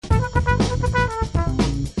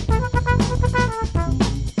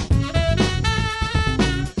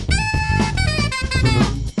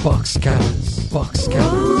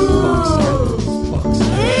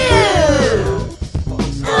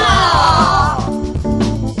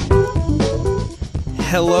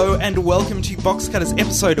Hello and welcome to Box Cutters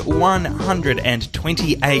episode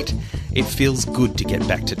 128. It feels good to get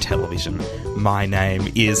back to television. My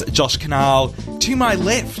name is Josh Canal. To my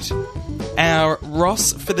left, our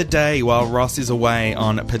Ross for the day while Ross is away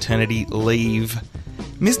on paternity leave,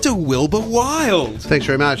 Mr. Wilbur Wilde. Thanks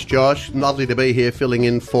very much, Josh. Lovely to be here filling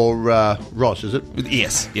in for Ross, is it?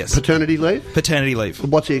 Yes. Paternity leave? Paternity leave.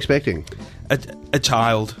 What's he expecting? A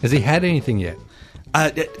child. Has he had anything yet?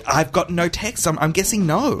 I've got no text. I'm guessing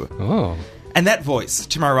no. Oh. And that voice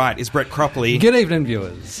to my right is Brett Cropley. Good evening,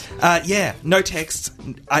 viewers. Yeah, no texts.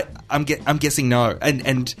 I'm guessing no.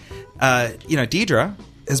 And Deirdre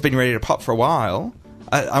has been ready to pop for a while.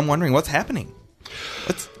 I'm wondering what's happening.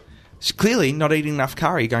 She's clearly not eating enough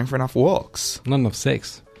curry, going for enough walks. Not enough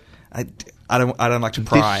sex. I don't like to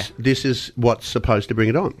pry. This is what's supposed to bring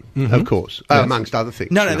it on, of course, Yes. amongst other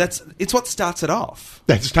things. No, it's what starts it off.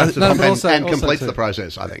 That starts it off but also completes to- the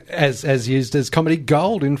process, I think. As used as comedy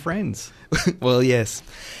gold in Friends. Well, yes.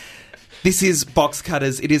 This is Box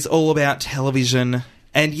Cutters. It is all about television.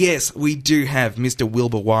 And yes, we do have Mr.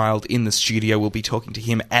 Wilbur Wilde in the studio. We'll be talking to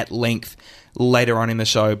him at length later on in the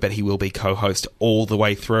show, but he will be co-host all the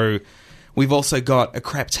way through. We've also got a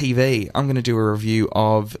crap TV. I'm going to do a review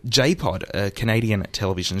of J-Pod, a Canadian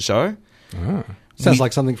television show. Oh. Sounds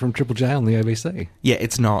like something from Triple J on the ABC. Yeah,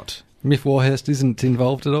 it's not. Miff Warhurst isn't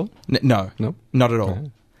involved at all? No, not at all.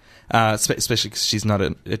 Oh. Especially because she's not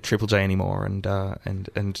a Triple J anymore, and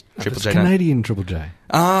Triple It's J. Canadian Triple J.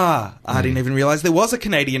 I didn't even realise there was a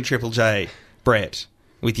Canadian Triple J, Brett,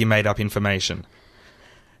 with your made-up information.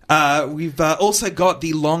 We've also got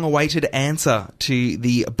the long-awaited answer to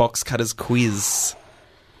the Box Cutters quiz,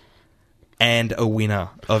 and a winner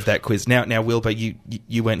of that quiz. Now, Wilbur, you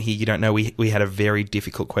weren't here. You don't know we had a very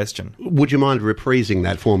difficult question. Would you mind reprising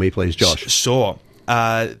that for me, please, Josh? Sure.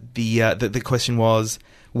 The question was,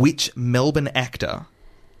 which Melbourne actor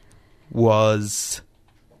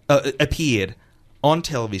appeared on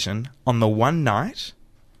television on the one night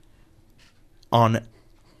on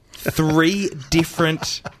three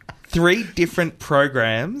different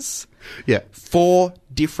programs, 4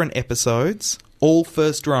 different episodes, all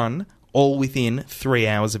first run, all within 3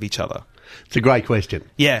 hours of each other? It's a great question.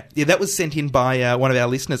 Yeah, that was sent in by one of our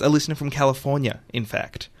listeners, a listener from California, in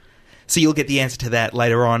fact. So you'll get the answer to that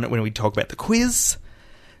later on when we talk about the quiz.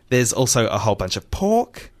 There's also a whole bunch of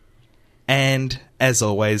pork. And, as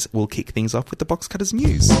always, we'll kick things off with the Box Cutters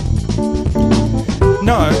news.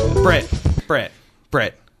 No, Brett.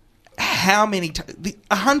 How many times?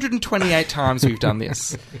 128 times we've done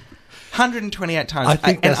this. 128 times. I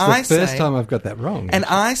think that's the first time I've got that wrong. And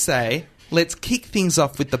I say, let's kick things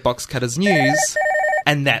off with the Box Cutters news,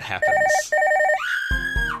 and that happens.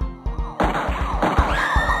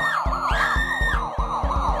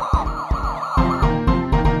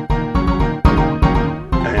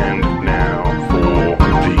 And now for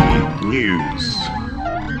the news.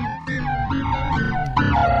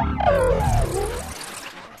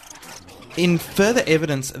 In further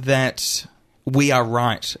evidence that we are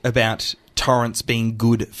right about torrents being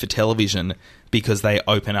good for television because they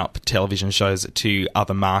open up television shows to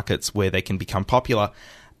other markets where they can become popular,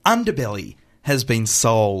 Underbelly has been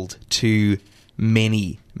sold to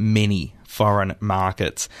many, many foreign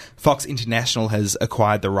markets. Fox International has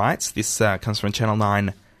acquired the rights. This comes from a Channel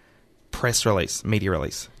 9 media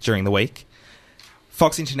release during the week.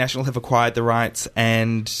 Fox International have acquired the rights,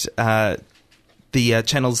 and the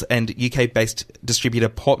channels and UK-based distributor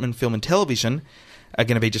Portman Film and Television are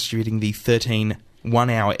going to be distributing the 13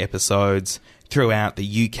 one-hour episodes throughout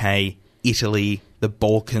the UK, Italy, the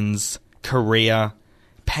Balkans, Korea,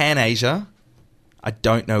 Pan-Asia. I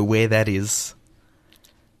don't know where that is.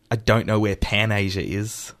 I don't know where Pan-Asia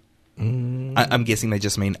is. I'm guessing they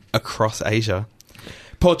just mean across Asia.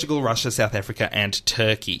 Portugal, Russia, South Africa, and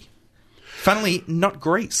Turkey. Funnily, not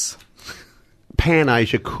Greece.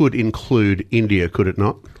 Pan-Asia could include India, could it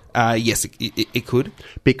not? Yes, it could.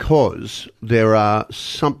 Because there are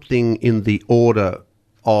something in the order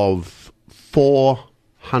of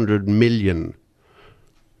 400 million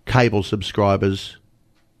cable subscribers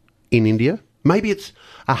in India. Maybe it's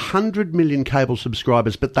 100 million cable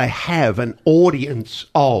subscribers, but they have an audience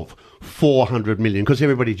of 400 million because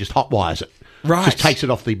everybody just hotwires it. Right. Just takes it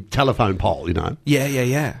off the telephone pole, you know.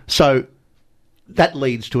 Yeah. So that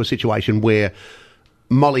leads to a situation where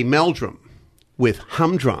Molly Meldrum with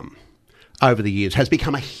Humdrum over the years has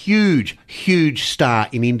become a huge, huge star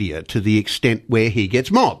in India to the extent where he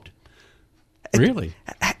gets mobbed. Really?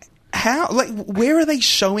 How? Like, where are they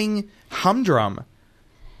showing Humdrum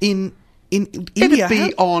in India? It'd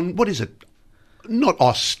be on, what is it, not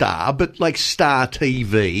Austar, but like Star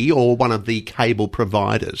TV or one of the cable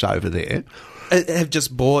providers over there, have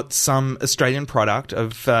just bought some Australian product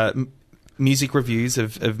of music reviews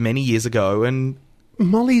of many years ago, and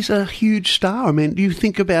Molly's a huge star. I mean, you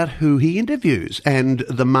think about who he interviews, and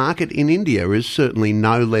the market in India is certainly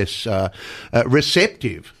no less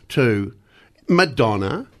receptive to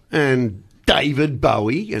Madonna and David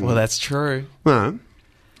Bowie. And, well, that's true.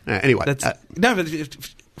 Anyway, but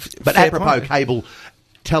fair apropos point. cable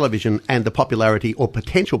television and the popularity or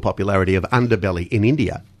potential popularity of Underbelly in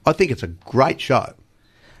India, I think it's a great show.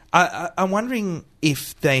 I'm wondering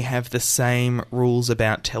if they have the same rules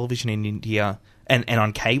about television in India and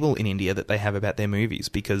on cable in India that they have about their movies,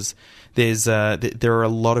 because there are a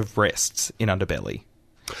lot of breasts in Underbelly.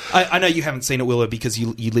 I know you haven't seen it, Willow, because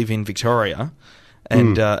you live in Victoria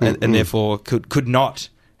and therefore could not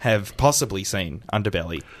have possibly seen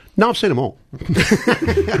Underbelly. No, I've seen them all.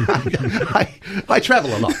 I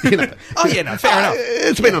travel a lot, you know. Oh, yeah, no, fair enough.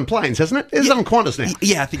 It's been on planes, hasn't it? It's on Qantas now.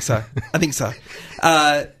 Yeah, I think so.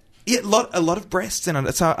 Yeah, a lot of breasts in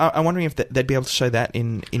it. So I'm wondering if they'd be able to show that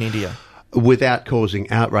in India. Without causing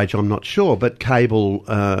outrage, I'm not sure, but cable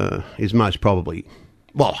is most probably...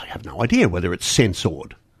 Well, I have no idea whether it's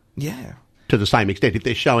censored. Yeah. To the same extent. If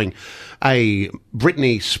they're showing a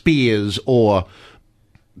Britney Spears or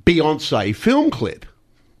Beyonce film clip,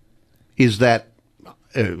 is that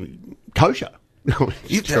kosher?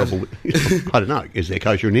 It's terrible. I don't know. Is there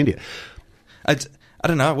kosher in India? I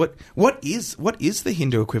don't know. What is the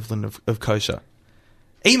Hindu equivalent of kosher?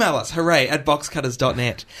 Email us,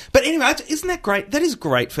 hooray@boxcutters.net. But anyway, isn't that great? That is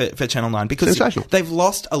great for Channel 9, because they've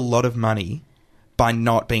lost a lot of money by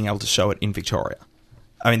not being able to show it in Victoria.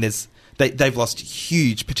 I mean, they've lost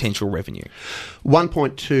huge potential revenue.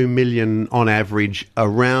 1.2 million on average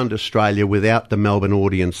around Australia without the Melbourne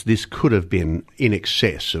audience. This could have been in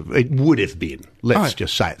excess of... It would have been, let's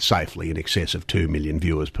just say it safely, in excess of 2 million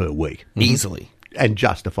viewers per week. Easily. And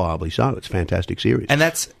justifiably so. It's a fantastic series. And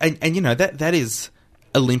that's... And you know, that is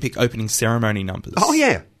Olympic opening ceremony numbers. Oh,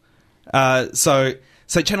 yeah. So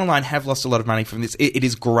Channel 9 have lost a lot of money from this. It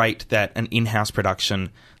is great that an in-house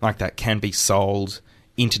production like that can be sold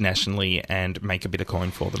internationally and make a bit of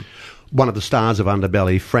coin for them. One of the stars of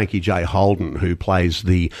Underbelly, Frankie J. Holden, who plays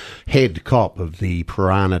the head cop of the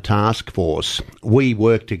Piranha Task Force, we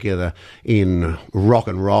worked together in rock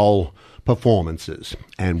and roll performances,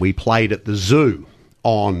 and we played at the Zoo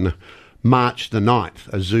on March the 9th,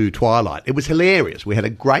 a Zoo Twilight. It was hilarious. We had a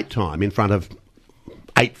great time in front of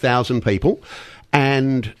 8,000 people,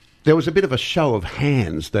 and there was a bit of a show of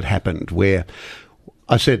hands that happened where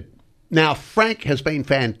I said, "Now, Frank has been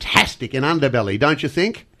fantastic in Underbelly, don't you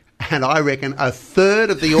think?" And I reckon a third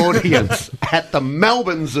of the audience at the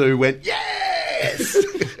Melbourne Zoo went, "Yes!"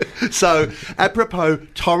 So, apropos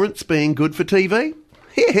torrents being good for TV,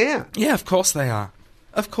 yeah. Yeah, of course they are.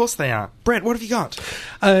 Of course they are. Brett, what have you got?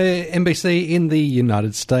 NBC in the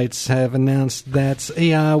United States have announced that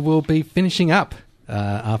ER will be finishing up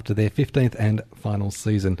after their 15th and final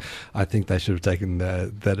season. I think they should have taken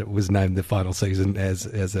that it was named the final season as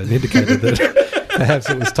an indicator that perhaps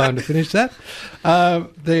it was time to finish that.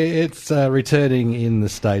 It's returning in the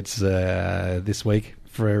States this week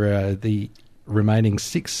for the remaining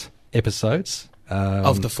 6 episodes.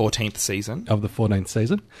 Of the 14th season. Of the 14th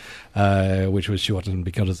season, which was shortened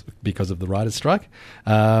because of the writer's strike.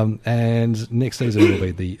 And next season will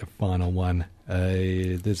be the final one.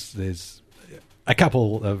 There's a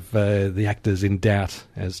couple of the actors in doubt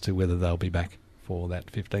as to whether they'll be back for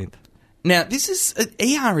that 15th. Now, this is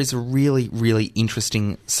ER is a really, really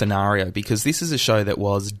interesting scenario, because this is a show that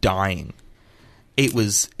was dying. It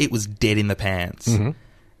was dead in the pants. Mm-hmm. And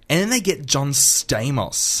then they get John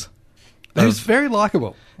Stamos, who's very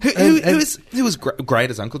likeable. Who was great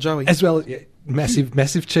as Uncle Joey. As well, yeah,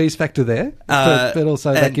 massive cheese factor there. But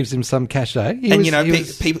also that gives him some cachet.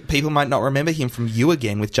 People might not remember him from You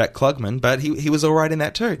Again with Jack Klugman, but he was all right in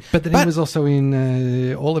that too. But then he was also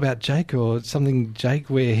in All About Jake or something Jake,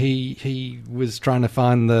 where he was trying to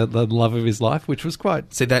find the love of his life, which was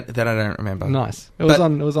quite... See, that I don't remember. Nice. It was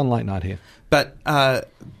on late night here. But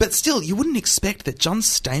still, you wouldn't expect that John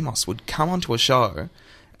Stamos would come onto a show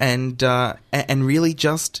and really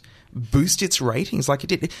just boost its ratings like it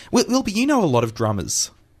did. Wilby, you know a lot of drummers.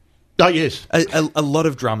 Oh, yes. A lot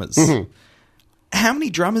of drummers. Mm-hmm. How many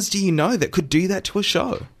drummers do you know that could do that to a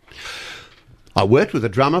show? I worked with a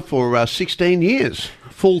drummer for 16 years,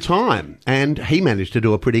 full-time, and he managed to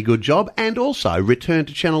do a pretty good job, and also returned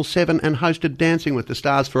to Channel 7 and hosted Dancing with the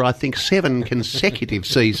Stars for, I think, 7 consecutive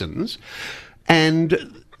seasons.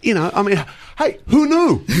 And, you know, I mean, hey, who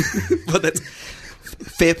knew? Well, that's...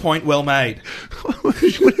 Fair point, well made.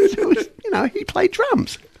 You he played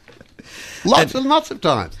drums. Lots and lots of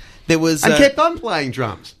times. There was And kept on playing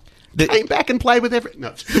drums. Came back and played with every...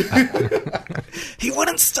 No. he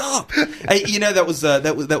wouldn't stop.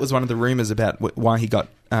 That was one of the rumours about why he got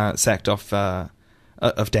sacked off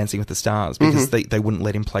of Dancing with the Stars, because they wouldn't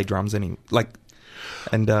let him play drums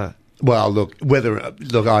Well, look,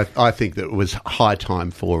 I think that it was high time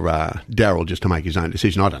for Daryl just to make his own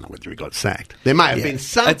decision. I don't know whether he got sacked. There may have been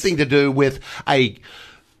something to do with a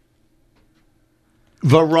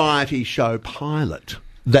variety show pilot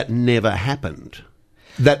that never happened.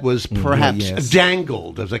 That was perhaps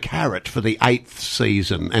dangled as a carrot for the 8th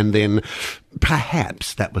season, and then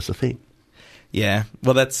perhaps that was the thing. Yeah,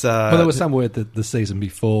 well, that's... there was some word that the season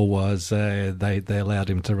before was they allowed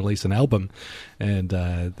him to release an album, and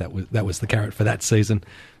that was the carrot for that season.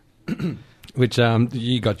 Which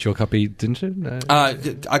you got your copy, didn't you?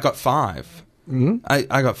 I got 5. Mm-hmm.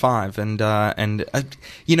 I got 5, and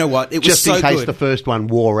you know what? It was just so in case good. The first one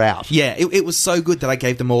wore out. Yeah, it was so good that I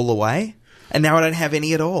gave them all away, and now I don't have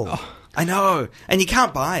any at all. Oh. I know, and you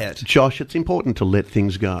can't buy it. Josh, it's important to let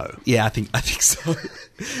things go. Yeah, I think so.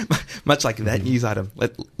 Much like that news item,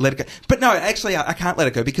 let it go. But no, actually, I can't let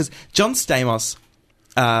it go because John Stamos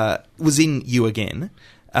was in You Again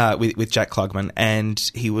with Jack Klugman,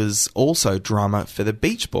 and he was also drummer for the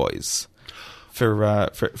Beach Boys for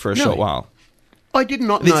a short while. I did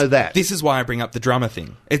not know that. This is why I bring up the drummer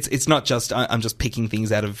thing. It's not just I'm just picking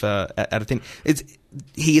things out of thin.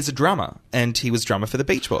 He is a drummer, and he was drummer for the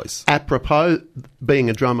Beach Boys. Apropos being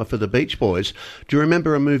a drummer for the Beach Boys, do you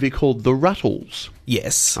remember a movie called The Ruttles?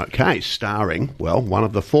 Yes. Okay, starring, one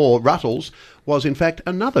of the 4 Ruttles was in fact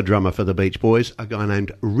another drummer for the Beach Boys, a guy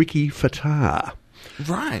named Ricky Fattar.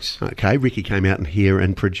 Right. Okay, Ricky came out here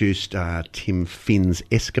and produced Tim Finn's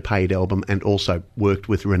Escapade album, and also worked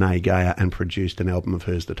with Renee Geyer and produced an album of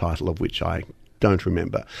hers, the title of which I don't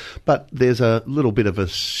remember. But there's a little bit of a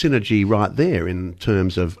synergy right there in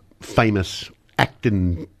terms of famous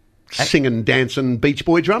acting, singing, dancing Beach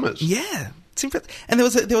Boy drummers. Yeah. And there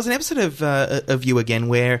was an episode of You Again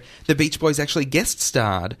where the Beach Boys actually guest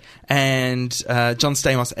starred, and John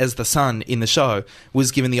Stamos, as the son in the show,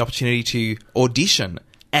 was given the opportunity to audition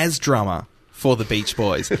as drummer for the Beach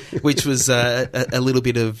Boys, which was a little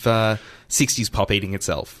bit of 60s pop eating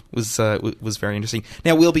itself. Was very interesting.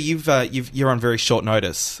 Now, Wilby, you're on very short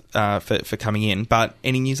notice for coming in, but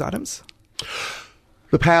any news items?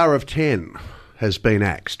 The Power of 10 has been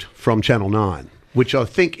axed from Channel 9, which I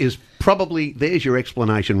think is probably, there's your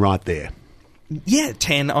explanation right there. Yeah,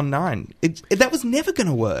 10 on 9. That was never going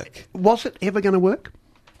to work. Was it ever going to work?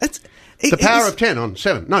 The Power of 10 on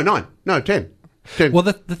 7. No, 9. No, 10. 10. Well,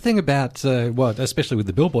 the thing about, especially with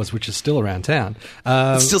the billboards, which is still around town...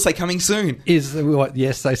 still say coming soon.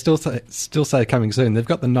 Yes, they still say coming soon. They've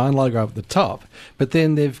got the 9 logo up at the top, but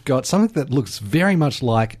then they've got something that looks very much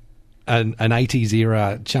like an 80s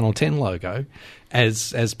era Channel 10 logo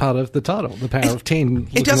as part of the title, The Power of 10.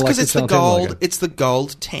 It does, because it's the gold. It's the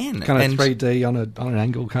gold 10, kind of 3D on an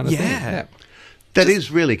angle kind of thing. Yeah. That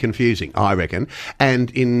is really confusing, I reckon.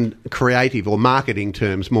 And in creative or marketing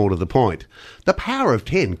terms, more to the point, the Power of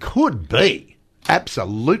 10 could be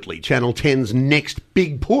absolutely Channel 10's next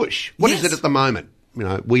big push. What is it at the moment?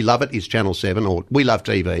 We Love It is Channel 7, or We Love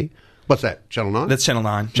TV. What's that? Channel 9? That's Channel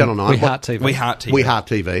 9. Channel 9. We Heart TV. We Heart TV. We Heart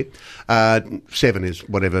TV. 7 is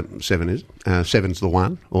whatever 7 is. 7's the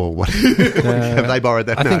one, or what? Have they borrowed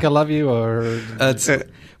that? I think I Love You, or... it's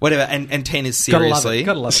whatever. And 10 is seriously.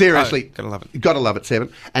 Gotta love it. Seriously. Gotta love it. Gotta love it,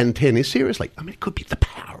 7. And 10 is seriously. I mean, it could be the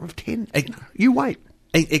Power of 10. You wait.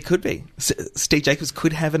 It could be. Steve Jacobs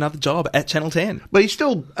could have another job at Channel 10. But he's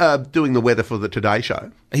still doing the weather for the Today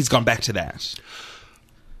Show. He's gone back to that.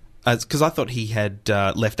 Because I thought he had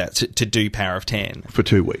left that to do Power of 10 for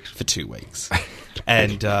 2 weeks. For 2 weeks,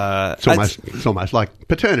 and it's almost like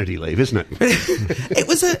paternity leave, isn't it? It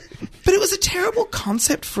was a terrible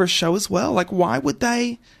concept for a show as well. Like, why would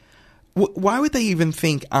they even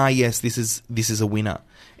think? Yes, this is a winner.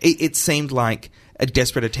 It seemed like a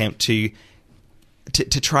desperate attempt to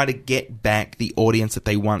try to get back the audience that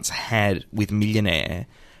they once had with Millionaire,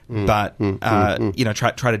 but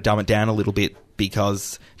try to dumb it down a little bit.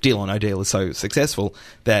 Because Deal or No Deal is so successful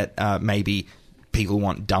that maybe people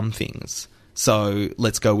want dumb things. So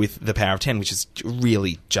let's go with The Power of 10, which is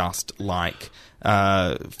really just like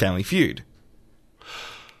Family Feud.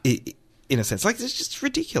 In a sense. Like, it's just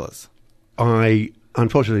ridiculous. I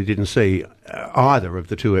unfortunately didn't see either of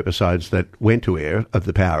the 2 episodes that went to air of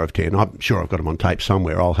The Power of 10. I'm sure I've got them on tape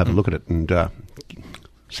somewhere. I'll have a look at it and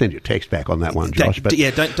send you a text back on that one, Josh. But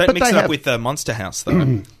don't mix it up with Monster House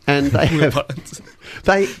though. And they have,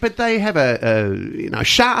 they have a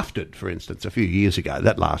Shafted, for instance, a few years ago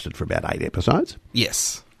that lasted for about 8 episodes,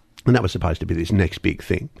 Yes. and that was supposed to be this next big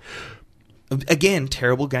thing. Again,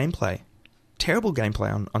 terrible gameplay. Terrible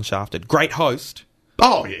gameplay on Shafted. Great host.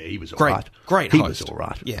 Oh yeah, he was all right. Great he host. was all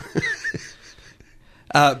right. Yeah.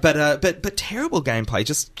 But terrible gameplay.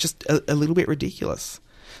 Just a little bit ridiculous.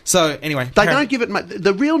 So anyway, They don't give it much.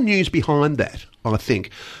 The real news behind that, I think,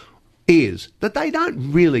 is that they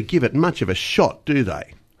don't really give it much of a shot, do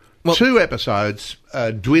they? Well- 2 episodes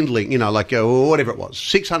dwindling, whatever it was,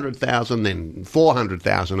 600,000, then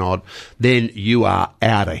 400,000 odd, then you are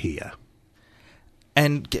out of here.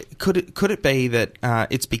 And could it be that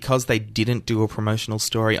it's because they didn't do a promotional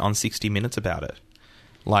story on 60 Minutes about it,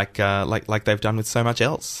 like they've done with so much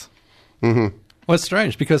else? Mm-hmm. Well, it's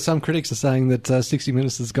strange because some critics are saying that 60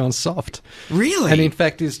 Minutes has gone soft. Really? And in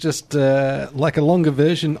fact is just like a longer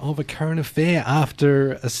version of a current affair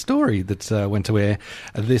after a story that went to air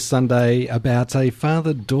this Sunday about a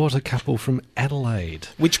father-daughter couple from Adelaide.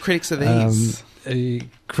 Which critics are these?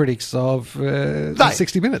 Critics of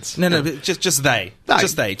 60 Minutes. No, but just they.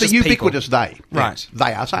 Just they. The Just ubiquitous people. they. Right.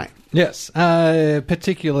 They are saying. Yes,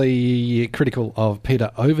 particularly critical of Peter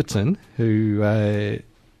Overton, who I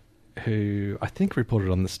think reported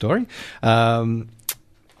on the story,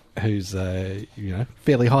 who's a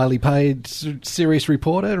fairly highly paid, serious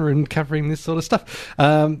reporter and covering this sort of stuff.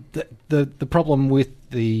 The problem with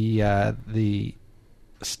the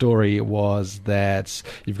story was that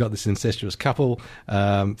you've got this incestuous couple,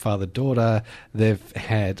 father-daughter. They've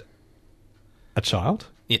had a child.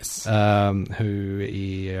 Yes. Who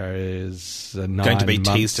is 9 Going to be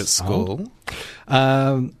months teased at school.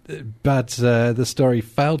 But the story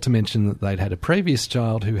failed to mention that they'd had a previous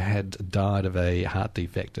child who had died of a heart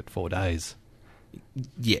defect at 4 days.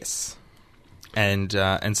 Yes. And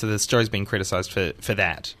so the story's been criticised for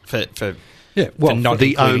that. For The not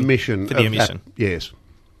including- omission. For the omission. Yes.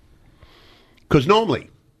 Because normally,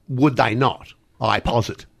 would they not, I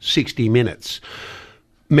posit, 60 Minutes,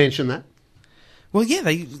 mention that? Well, yeah,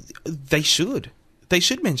 they should. They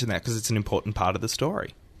should mention that because it's an important part of the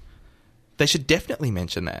story. They should definitely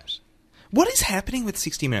mention that. What is happening with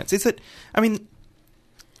 60 Minutes? Is it... I mean,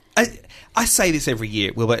 I say this every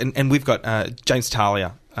year, Wilbur, and we've got James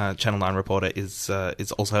Talia, Channel 9 reporter, is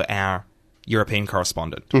also our European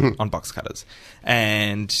correspondent on Box Cutters.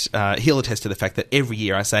 And he'll attest to the fact that every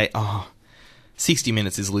year I say, 60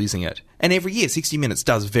 Minutes is losing it. And every year 60 Minutes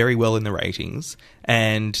does very well in the ratings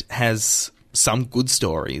and has some good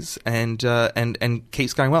stories and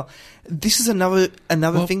keeps going well. This is another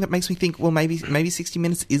thing that makes me think, well, maybe 60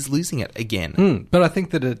 Minutes is losing it again. But I think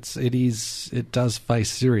that it does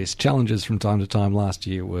face serious challenges from time to time. Last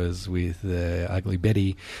year was with Ugly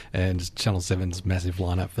Betty and Channel 7's massive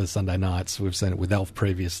lineup for Sunday nights. We've seen it with Elf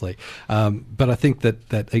previously. But I think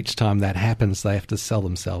that each time that happens, they have to sell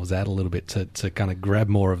themselves out a little bit to kind of grab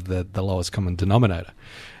more of the lowest common denominator.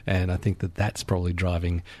 And I think that's probably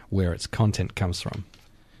driving where its content comes from.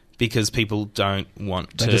 Because people don't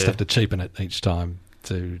want to... They just have to cheapen it each time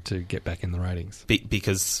to get back in the ratings.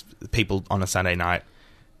 Because people on a Sunday night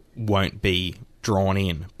won't be drawn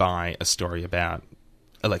in by a story about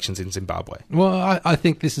elections in Zimbabwe. Well, I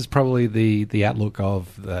think this is probably the outlook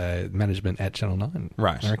of the management at Channel 9.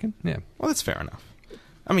 Right. I reckon, yeah. Well, that's fair enough.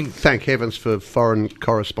 I mean... Thank heavens for Foreign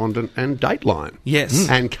Correspondent and Dateline. Yes.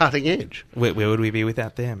 And Cutting Edge. Where would we be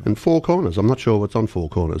without them? And Four Corners. I'm not sure what's on Four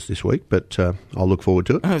Corners this week, but I'll look forward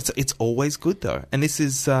to it. Oh, it's always good, though. And this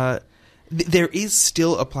is... there is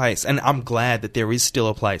still a place, and I'm glad that there is still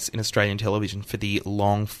a place in Australian television for the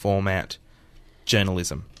long-format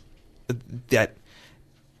journalism. That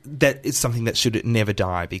is something that should never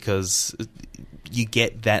die, because you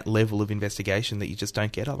get that level of investigation that you just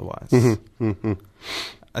don't get otherwise.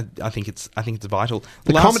 I think it's vital.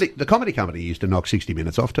 The comedy company used to knock 60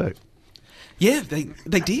 Minutes off too. Yeah,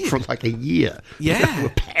 they did For like a year. Yeah. They were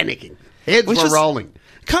panicking. Heads were rolling.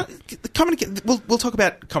 We'll talk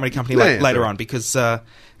about Comedy Company later on, because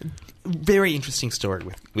very interesting story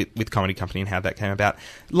with Comedy Company and how that came about.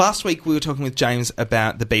 Last week we were talking with James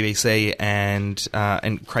about the BBC and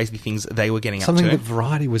crazy things they were getting Something up to. that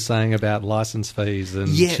Variety was saying about licence fees and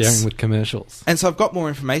Yes. sharing with commercials. And so I've got more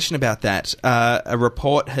information about that. A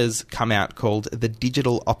report has come out called The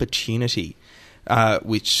Digital Opportunity,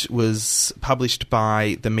 which was published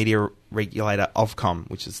by the media regulator Ofcom,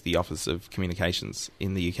 which is the Office of Communications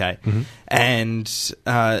in the UK. And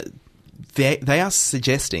they are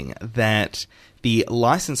suggesting that the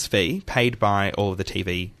licence fee paid by all of the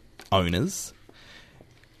TV owners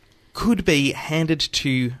could be handed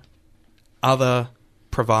to other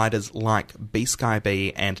providers like B Sky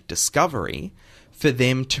B and Discovery for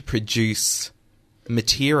them to produce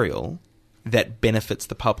material that benefits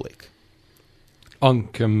the public. On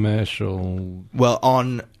commercial... Well,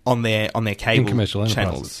 on their cable commercial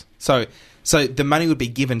channels. So the money would be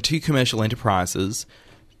given to commercial enterprises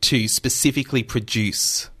to specifically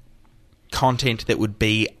produce content that would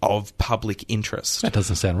be of public interest. That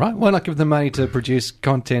doesn't sound right. Why not give them money to produce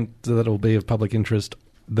content that'll be of public interest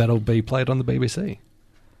that'll be played on the BBC?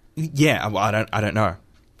 Yeah, well, I don't know.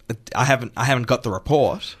 I haven't got the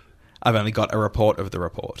report. I've only got a report of the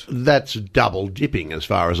report. That's double dipping as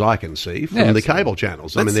far as I can see from the cable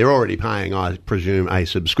channels. I mean, they're already paying, I presume, a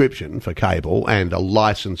subscription for cable and a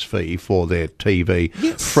license fee for their TV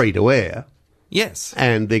free to air. Yes.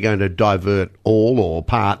 And they're going to divert all or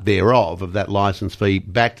part thereof of that license fee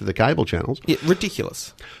back to the cable channels. Yeah,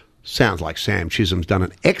 ridiculous. Sounds like Sam Chisholm's done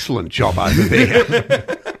an excellent job over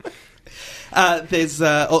there. There's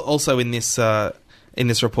also in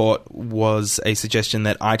this report was a suggestion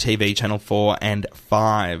that ITV, Channel 4 and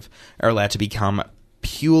 5 are allowed to become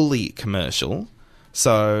purely commercial.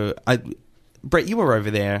 So, Brett, you were over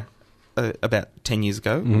there about 10 years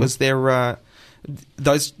ago. Mm-hmm. Was there...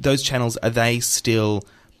 Those channels, are they still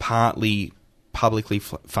partly publicly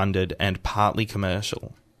funded and partly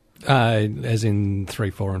commercial? As in 3,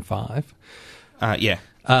 4 and 5? Yeah.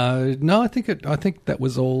 No, I think that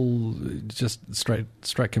was all just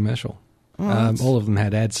straight commercial. All of them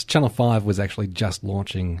had ads. Channel 5 was actually just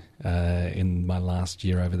launching in my last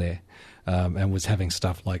year over there, and was having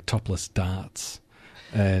stuff like topless darts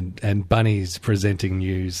and bunnies presenting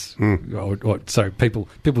news. Sorry, people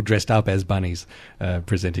dressed up as bunnies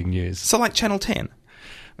presenting news. So like Channel 10?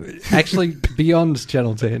 Actually, beyond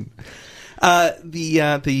Channel 10. The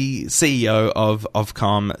CEO of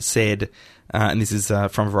Ofcom said, and this is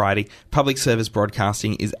from Variety, public service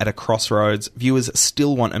broadcasting is at a crossroads. Viewers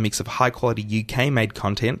still want a mix of high-quality UK-made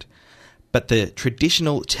content, but the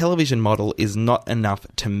traditional television model is not enough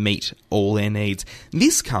to meet all their needs.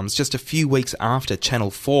 This comes just a few weeks after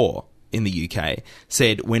Channel 4 in the UK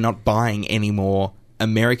said, we're not buying any more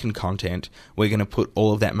American content. We're going to put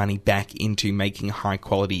all of that money back into making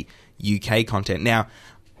high-quality UK content. Now,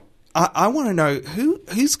 I want to know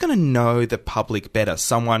who's going to know the public better?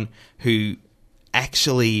 Someone who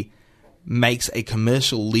actually makes a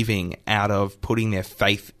commercial living out of putting their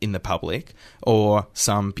faith in the public, or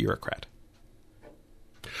some bureaucrat?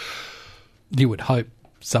 You would hope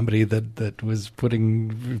somebody that was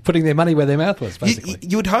putting their money where their mouth was, basically.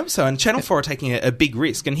 You would hope so. And Channel 4 are taking a big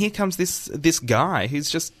risk. And here comes this guy who's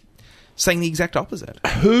just saying the exact opposite.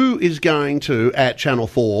 Who is going to, at Channel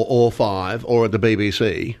 4 or 5 or at the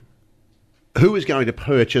BBC, who is going to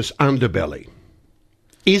purchase Underbelly?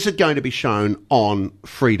 Is it going to be shown on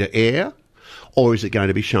free-to-air, or is it going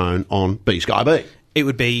to be shown on B Sky B? It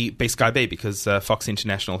would be B Sky B, because Fox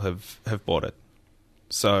International have bought it.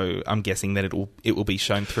 So I'm guessing that it will be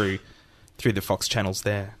shown through the Fox channels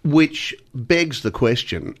there. Which begs the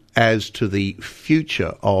question as to the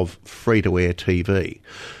future of free-to-air TV.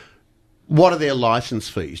 What are their licence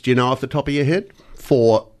fees? Do you know off the top of your head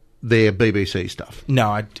for their BBC stuff? No,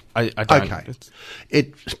 I don't. Okay.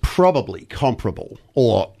 It's probably comparable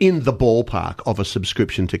or in the ballpark of a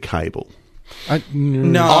subscription to cable.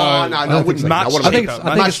 No, I wouldn't. Much cheaper. I think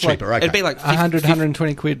Much it's cheaper. Like, okay. It'd be like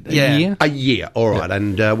 120 quid a year. A year, all right.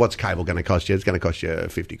 And what's cable going to cost you? It's going to cost you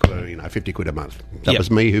 50 quid. 50 quid a month. That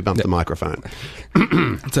was me who bumped the microphone.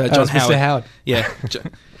 It's John Howard. Mr. Howard. Yeah.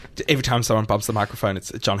 Every time someone bumps the microphone,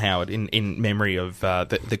 it's John Howard in memory of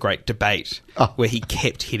the great debate where he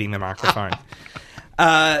kept hitting the microphone.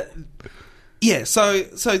 So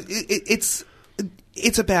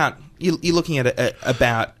it's about you're looking at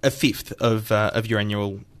about a fifth of your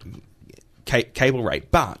annual cable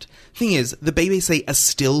rate. But the thing is, the BBC are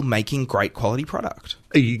still making great quality product.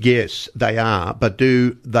 Yes, they are. But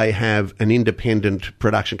do they have an independent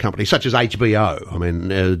production company such as HBO? I mean,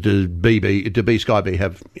 do B Sky B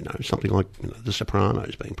have something like The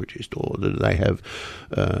Sopranos being produced, or do they have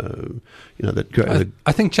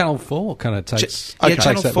I think Channel 4 kind of takes.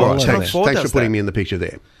 Channel 4. Channel 4 Thanks does for putting that. me in the picture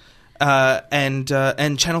there. And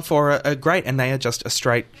Channel 4 are great, and they are just a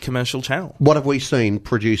straight commercial channel. What have we seen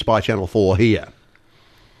produced by Channel 4 here?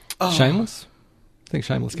 Shameless? I think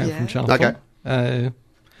Shameless came from Channel 4. Okay.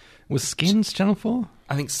 Was Skins Channel 4?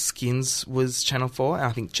 I think Skins was Channel 4, and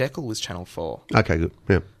I think Jekyll was Channel 4. Okay, good.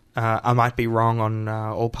 Yeah. I might be wrong on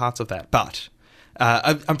all parts of that, but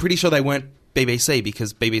I'm pretty sure they weren't BBC,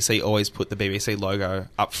 because BBC always put the BBC logo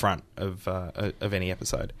up front of any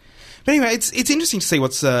episode. But anyway, it's interesting to see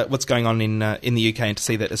what's going on in the UK, and to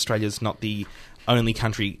see that Australia's not the only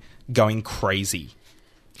country going crazy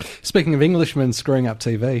Speaking of Englishmen screwing up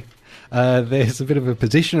TV, there's a bit of a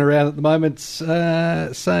petition around at the moment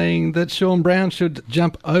saying that Sean Brown should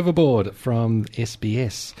jump overboard from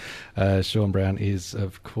SBS. Sean Brown is,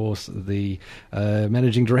 of course, the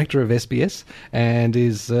managing director of SBS and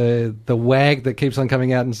is the wag that keeps on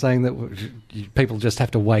coming out and saying that people just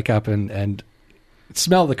have to wake up and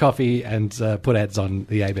smell the coffee and put ads on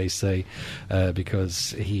the ABC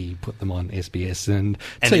because he put them on SBS, and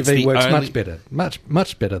TV works much better,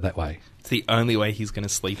 much better that way. It's the only way he's going to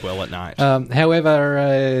sleep well at night. However,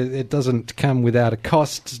 it doesn't come without a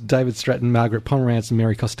cost. David Stratton, Margaret Pomerantz and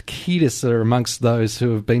Mary Kostakidis are amongst those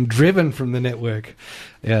who have been driven from the network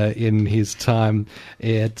in his time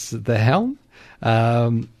at the helm,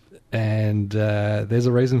 and there's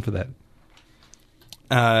a reason for that.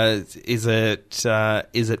 Is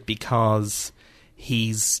it because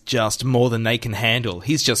he's just more than they can handle?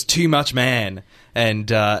 He's just too much man, and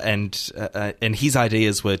his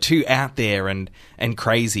ideas were too out there and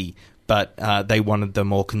crazy. But they wanted the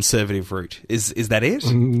more conservative route. Is that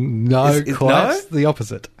it? No, quite the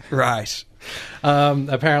opposite. Right.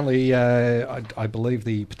 Apparently, I believe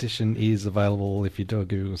the petition is available if you do a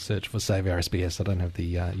Google search for Save Our SBS. I don't have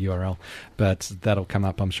the URL, but that'll come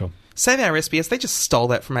up, I'm sure. Save Our SBS, they just stole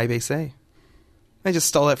that from ABC. They just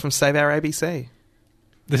stole that from Save Our ABC.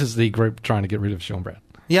 This is the group trying to get rid of Sean Brown.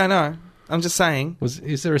 Yeah, I know. I'm just saying.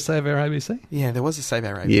 Is there a Save Our ABC? Yeah, there was a Save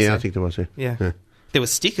Our ABC. Yeah, I think there was. Yeah. There were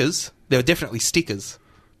stickers. There were definitely stickers.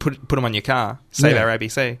 Put them on your car. Save Our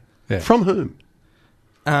ABC. Yeah. From whom?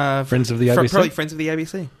 Friends of the ABC? Probably Friends of the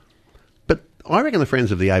ABC. But I reckon the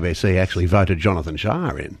Friends of the ABC actually voted Jonathan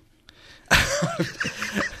Shah in.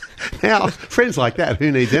 Now, friends like that,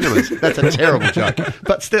 who needs enemies? That's a terrible joke.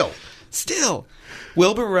 But still.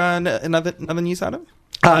 Wilbur, another news item?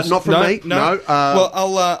 Not from me. No. Well,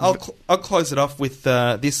 I'll close it off with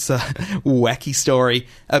this wacky story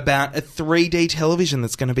about a 3D television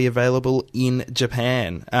that's going to be available in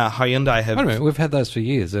Japan. Hyundai have. Wait a minute, we've had those for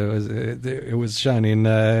years. It was shown in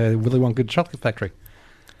Willy Wonka Chocolate Factory,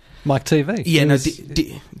 Mike TV. Yeah,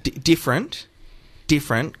 different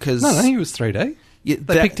because no, he was 3D. Yeah,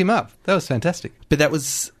 they picked him up. That was fantastic. But that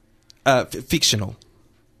was fictional.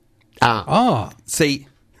 See.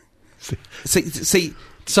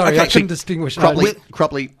 Sorry, okay, I couldn't distinguish.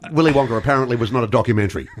 Cropley, Willy Wonka apparently was not a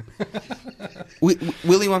documentary.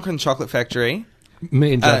 Willy Wonka and Chocolate Factory.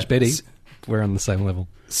 Me and Judge Betty, we're on the same level.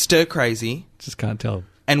 Stir Crazy. Just can't tell.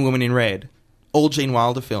 And Woman in Red. All Gene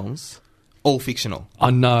Wilder films. All fictional. Oh,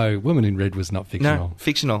 no. Woman in Red was not fictional. No,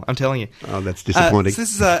 fictional. I'm telling you. Oh, that's disappointing. So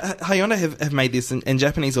this is, Hyundai have made this, and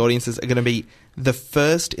Japanese audiences are going to be the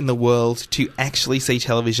first in the world to actually see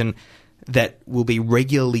television that will be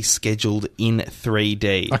regularly scheduled in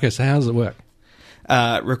 3D. Okay, so how does it work?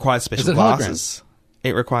 Requires special glasses.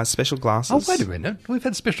 It requires special glasses. Oh, wait a minute. We've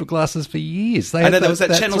had special glasses for years. I know there was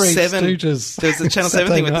that Channel Three 7. Stooges There was the Channel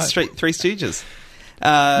 7 thing with the Three Stooges.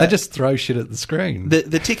 They just throw shit at the screen.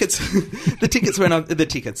 The tickets, the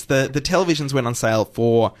televisions went on sale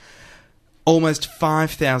for almost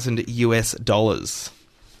 $5,000 US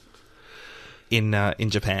in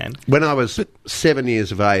Japan. When I was 7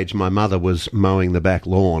 years of age, my mother was mowing the back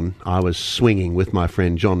lawn. I was swinging with my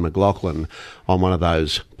friend John McLaughlin on one of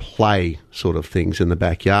those play sort of things in the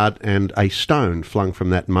backyard, and a stone flung from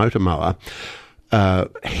that motor mower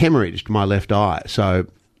hemorrhaged my left eye. So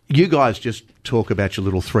you guys just talk about your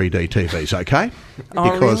little 3D TVs, okay?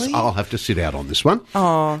 Oh, because really? I'll have to sit out on this one.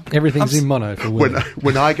 Oh, Everything's in mono for Willie.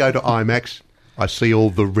 When I go to IMAX, I see all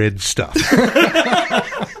the red stuff.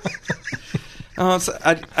 Oh, so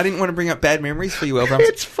I didn't want to bring up bad memories for you, Elva.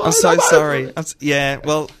 It's fine. I'm so I'm sorry.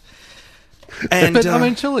 Well, and but I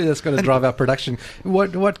mean, surely that's got to drive up production.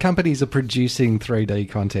 What companies are producing 3D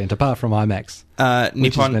content apart from IMAX,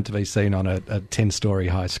 which is meant to be seen on a 10-story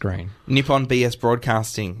high screen? Nippon BS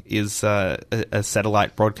Broadcasting is a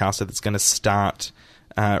satellite broadcaster that's going to start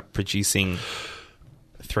producing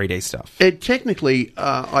 3D stuff. It technically,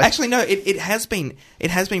 actually no, it has been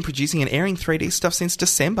producing and airing 3D stuff since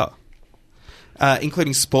December.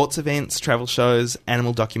 Including sports events, travel shows,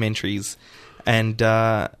 animal documentaries, and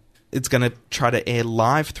it's going to try to air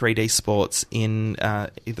live 3D sports in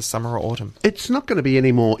either summer or autumn. It's not going to be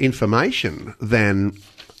any more information than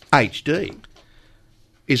HD,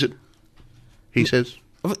 is it? He says,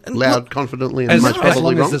 loud, confidently, and most As probably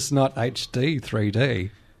long wrong. as it's not HD 3D,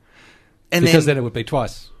 And because then it would be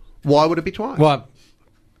twice. Why would it be twice? Well,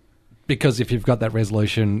 because if you've got that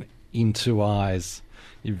resolution in two eyes,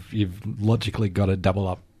 you've logically got to double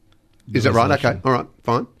up. Is that right? Okay, all right,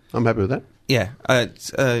 fine. I'm happy with that. yeah,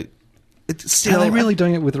 It's still, Are they really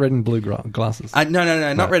doing it with red and blue glasses?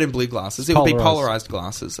 No, not red and blue glasses. It will be Polarised. polarized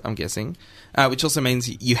glasses, I'm guessing, which also means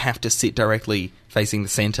you have to sit directly facing the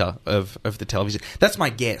center of the television. That's my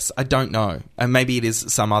guess. I don't know. And maybe it is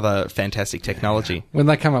some other fantastic technology. When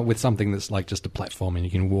they come up with something that's like just a platform and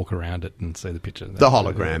you can walk around it and see the picture. The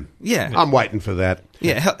hologram. Yeah. I'm waiting for that.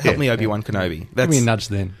 Yeah, help me, Obi-Wan Kenobi. Give me a nudge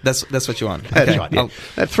then. That's what you want. That's Okay. right. Yeah.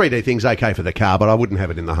 That 3D thing's okay for the car, but I wouldn't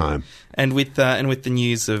have it in the home. And with the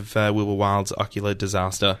news of Wilbur Wilde's ocular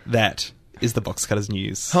disaster, that is the Box Cutters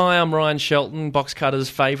news. Hi, I'm Ryan Shelton, Box Cutters'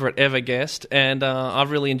 favourite ever guest, and I've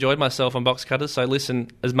really enjoyed myself on Box Cutters, so listen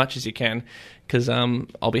as much as you can, because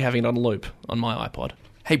I'll be having it on loop on my iPod.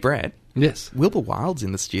 Hey, Brad. Yes. Wilbur Wilde's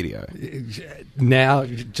in the studio. Now,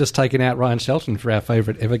 just taking out Ryan Shelton for our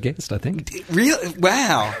favourite ever guest, I think. Really?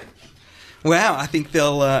 Wow. I think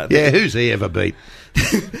they'll. Yeah, who's he ever beat?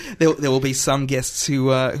 There will be some guests who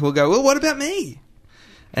will go, well, what about me?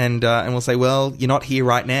 And we'll say, well, you're not here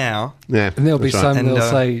right now, Yeah, And there'll be that's right. some And, that'll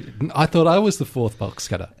say, I thought I was the fourth box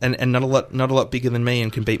cutter. and not a lot bigger than me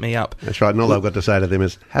and can beat me up. That's right. And all I've got to say to them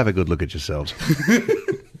is, have a good look at yourselves.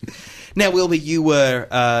 Now, Wilbur, you were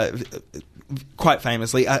quite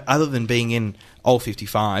famously, other than being in Old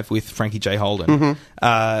 55 with Frankie J. Holden,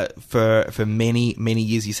 for many, many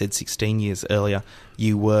years, you said 16 years earlier,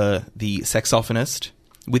 you were the saxophonist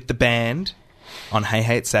with the band on Hey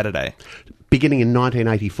Hey It's Saturday. Beginning in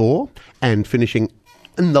 1984 and finishing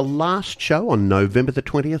in the last show on November the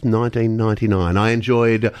 20th, 1999. I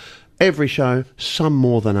enjoyed every show, some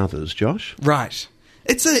more than others, Josh. Right.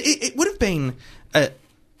 It would have been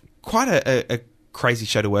quite a crazy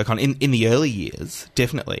show to work on in the early years,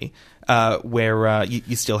 definitely, where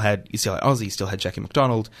you still had Ozzy, you still had Jackie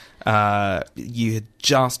McDonald. You had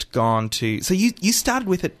just gone to... So you started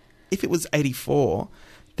with it, if it was 84...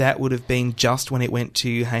 That would have been just when it went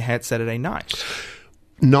to Hey Hey It's Saturday night.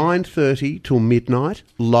 9:30 till midnight,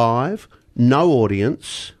 live, no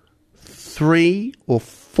audience, 3 or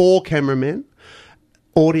 4 cameramen,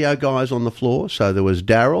 audio guys on the floor. So there was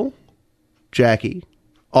Daryl, Jackie,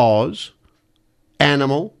 Oz,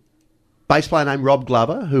 Animal, bass player named Rob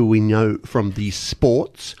Glover, who we know from the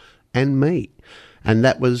Sports, and me. And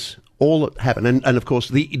that was all that happened. And of course,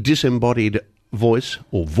 the disembodied voice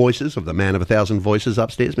or voices of the man of 1,000 voices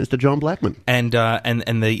upstairs, Mr. John Blackman. And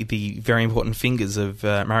the very important fingers of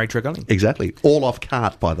Murray Dragoni. Exactly. All off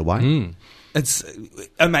cart, by the way. It's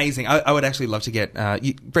amazing. I would actually love to get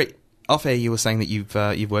Brett. Off air, you were saying that you've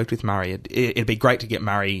worked with Murray. It'd be great to get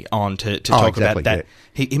Murray on to talk exactly, about that.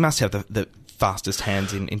 yeah. He must have the fastest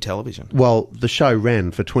hands in television. Well, the show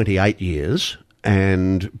ran for 28 years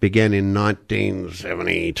and began in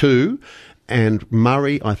 1972. And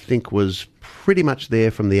Murray, I think, was pretty much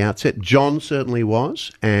there from the outset. John certainly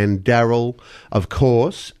was. And Daryl, of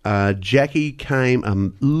course. Jackie came a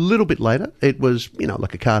little bit later. It was,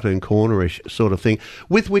 like a cartoon corner-ish sort of thing,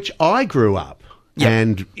 with which I grew up. Yep.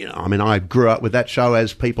 And, I grew up with that show,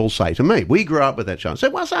 as people say to me. We grew up with that show. So,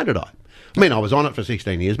 well, so did I. I was on it for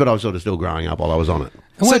 16 years, but I was sort of still growing up while I was on it.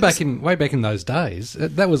 And way back in those days,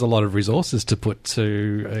 that was a lot of resources to put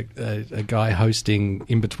to a guy hosting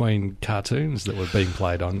in between cartoons that were being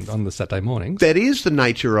played on the Saturday mornings. That is the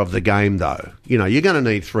nature of the game, though. You're going to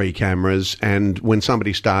need 3 cameras, and when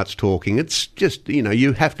somebody starts talking, it's just,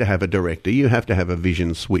 you have to have a director, you have to have a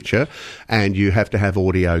vision switcher, and you have to have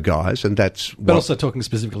audio guys, and that's But also talking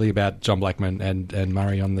specifically about John Blackman and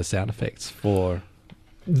Murray on the sound effects for...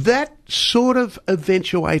 That sort of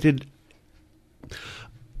eventuated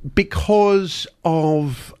because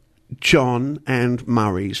of John and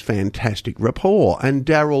Murray's fantastic rapport. And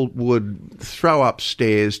Daryl would throw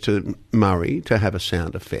upstairs to Murray to have a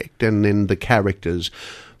sound effect. And then the characters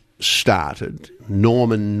started.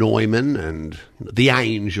 Norman Neumann and the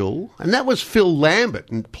Angel. And that was Phil Lambert.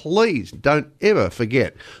 And please don't ever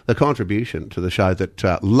forget the contribution to the show that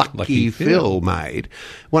Lucky Phil made.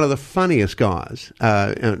 One of the funniest guys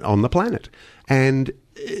on the planet. And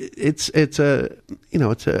it's a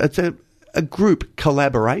group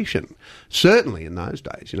collaboration, certainly in those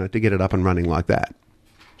days, to get it up and running like that.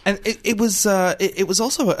 And it was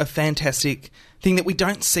also a fantastic thing that we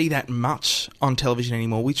don't see that much on television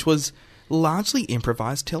anymore, which was largely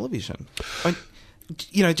improvised television.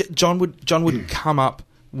 John would come up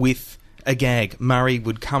with a gag. Murray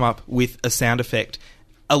would come up with a sound effect.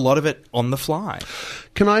 A lot of it on the fly.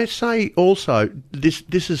 Can I say also, this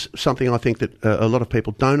is something I think that a lot of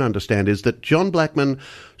people don't understand, is that John Blackman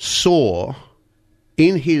saw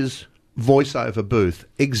in his voiceover booth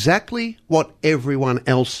exactly what everyone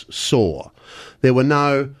else saw. There were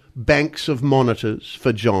no banks of monitors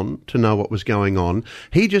for John to know what was going on.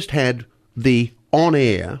 He just had the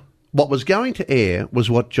on-air what was going to air was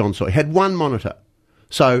what John saw. He had one monitor.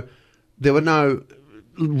 So there were no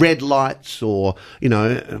red lights or,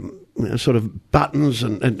 sort of buttons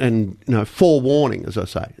and forewarning, as I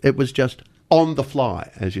say. It was just on the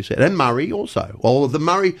fly, as you said. And Murray also.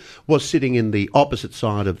 Murray was sitting in the opposite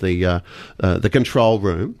side of the control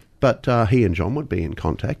room, but he and John would be in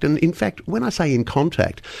contact. And in fact, when I say in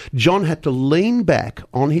contact, John had to lean back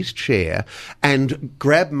on his chair and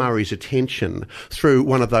grab Murray's attention through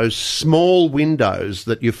one of those small windows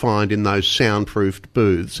that you find in those soundproofed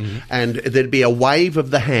booths. Mm-hmm. And there'd be a wave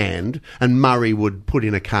of the hand and Murray would put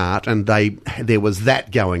in a cart, and there was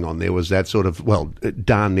that going on. There was that sort of,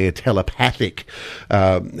 darn near telepathic,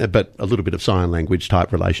 but a little bit of sign language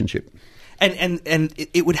type relationship. And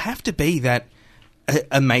it would have to be that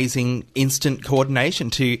amazing instant coordination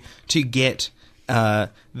to get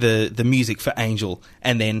the music for Angel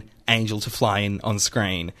and then Angel to fly in on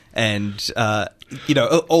screen, and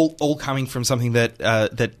all coming from something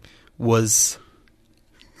that was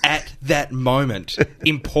at that moment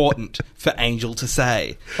important for Angel to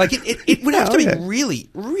say. Like it would have to be really,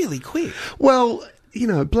 really quick. Well,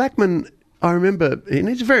 Blackman, I remember, and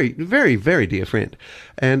he's a very, very, very dear friend,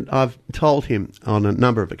 and I've told him on a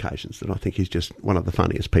number of occasions that I think he's just one of the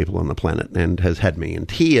funniest people on the planet and has had me in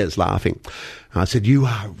tears laughing. I said, "You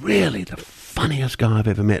are really the funniest guy I've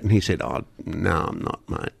ever met." And he said, "Oh, no, I'm not,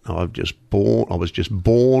 mate. I was just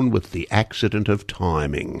born with the accident of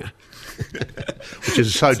timing," which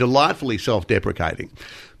is so delightfully self-deprecating.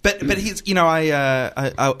 But he's,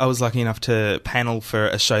 I was lucky enough to panel for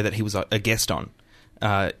a show that he was a guest on,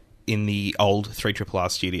 in the old 3RRR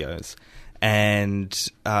studios, and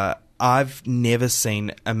I've never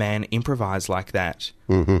seen a man improvise like that,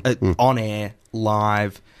 on air,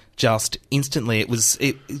 live, just instantly.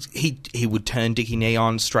 He would turn Dickie Knee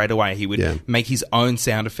on straight away. He would make his own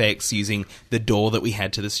sound effects using the door that we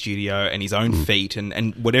had to the studio and his own feet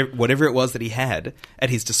and whatever it was that he had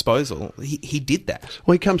at his disposal. He did that.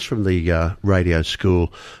 Well, he comes from the radio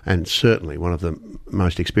school and certainly one of the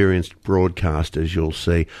most experienced broadcasters you'll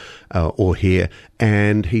see or hear.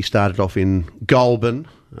 And he started off in Goulburn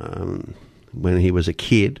when he was a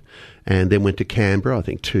kid, and then went to Canberra, I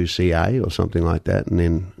think 2CA or something like that, and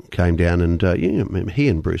then came down and he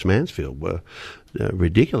and Bruce Mansfield were a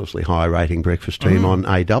ridiculously high rating breakfast team on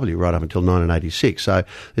AW right up until 1986. So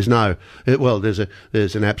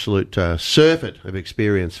there's an absolute surfeit of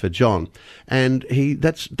experience for John, and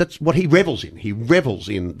that's what he revels in. He revels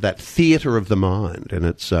in that theatre of the mind, and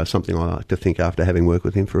it's something I like to think, after having worked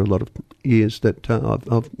with him for a lot of years, that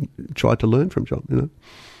I've tried to learn from John.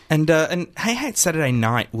 And Hey Hey It's Saturday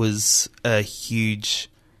Night was a huge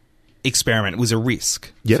experiment. It was a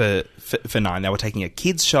risk for Nine. They were taking a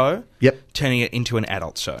kids' show, turning it into an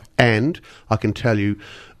adult show. And I can tell you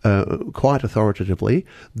quite authoritatively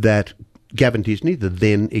that Gavin Disney, the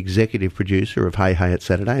then executive producer of Hey Hey It's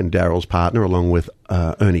Saturday and Daryl's partner, along with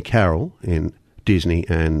Ernie Carroll in Disney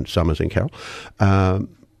and Summers and Carroll,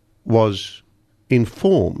 was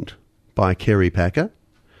informed by Kerry Packer,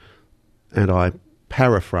 and I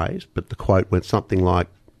paraphrased, but the quote went something like,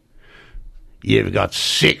 "You've got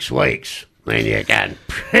 6 weeks, then you can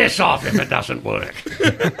piss off if it doesn't work."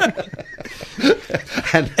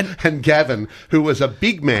 and Gavin, who was a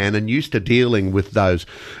big man and used to dealing with those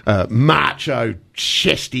macho,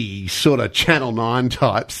 chesty sort of Channel 9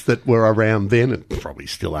 types that were around then and probably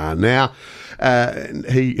still are now,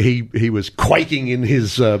 he was quaking in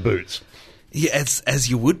his boots. Yeah, as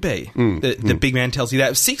you would be. The big man tells you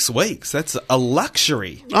that 6 weeks. That's a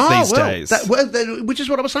luxury these days. Which is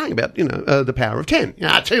what I was saying about, the power of 10.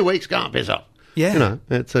 2 weeks, can't piss off. Yeah.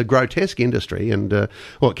 It's a grotesque industry, and, it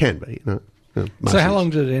can be, So how long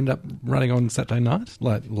did it end up running on Saturday night?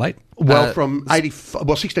 Like late? Well, from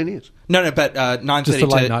 16 years. No, but 9:30 just the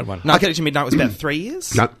late night one. 9:30 to midnight was about 3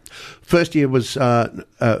 years? No. First year was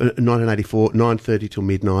 1984, 9:30 till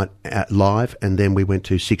midnight live, and then we went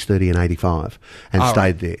to 6:30 and 85 and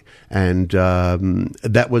stayed there. And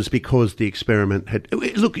that was because the experiment had...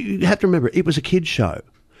 Look, you have to remember, it was a kids' show.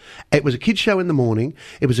 It was a kids' show in the morning.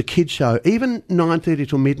 It was a kids' show, even 9:30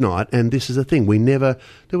 till midnight. And this is the thing: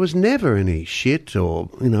 there was never any shit or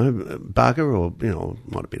bugger or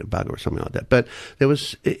might have been a bugger or something like that. But there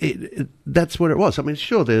was. That's what it was. I mean,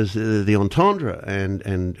 sure, there's the entendre,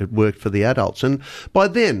 and it worked for the adults. And by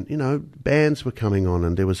then, bands were coming on,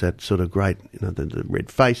 and there was that sort of great, the Red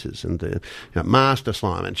Faces and the Master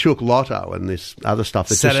Slime and Chook Lotto and this other stuff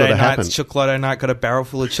that Saturday just sort of happened. Night's Chook Lotto night, got a barrel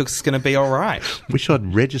full of chooks. It's going to be all right. Wish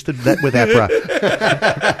I'd registered that with APRA.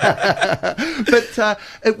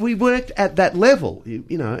 But we worked at that level,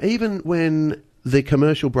 even when the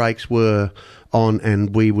commercial breaks were on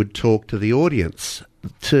and we would talk to the audience.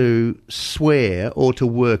 to swear or to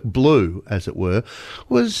work blue, as it were,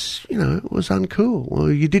 was uncool.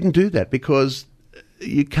 Well, you didn't do that because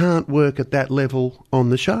you can't work at that level on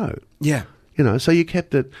the show. Yeah. So you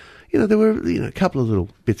kept it. There were a couple of little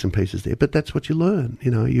bits and pieces there, but that's what you learn.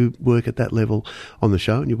 You work at that level on the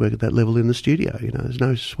show and you work at that level in the studio. There's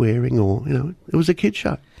no swearing or, it was a kid's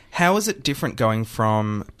show. How is it different going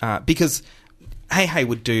from... because Hey Hey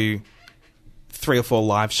would do 3 or 4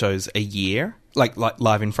 live shows a year, like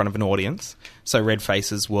live in front of an audience. So Red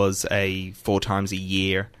Faces was a 4 times a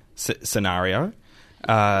year scenario.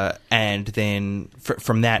 And then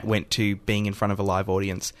from that went to being in front of a live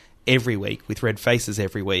audience every week with Red Faces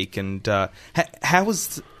every week. And how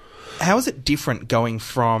is it different going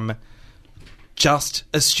from just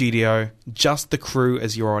a studio, just the crew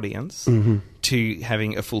as your audience, to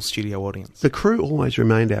having a full studio audience? The crew always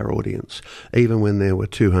remained our audience, even when there were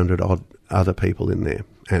 200 odd other people in there,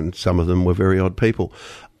 and some of them were very odd people.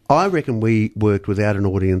 I reckon we worked without an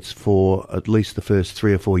audience for at least the first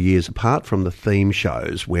 3 or 4 years, apart from the theme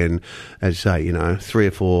shows when, as I say, 3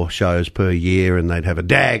 or 4 shows per year, and they'd have a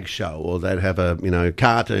DAG show, or they'd have a,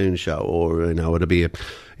 cartoon show, or, it'd be a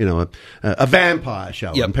vampire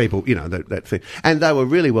show, Yep. and people, that thing. And they were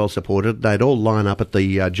really well supported. They'd all line up at the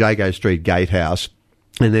Jago Street Gatehouse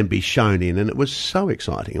and then be shown in, and it was so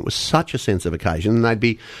exciting. It was such a sense of occasion, and they'd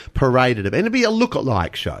be paraded, and it'd be a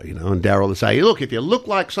look-alike show, and Daryl would say, look, if you look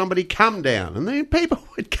like somebody, come down, and then people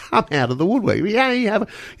would come out of the woodwork. Yeah, you have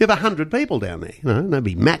 100 people down there, and there'd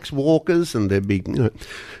be Max Walkers, and there'd be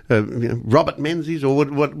Robert Menzies, or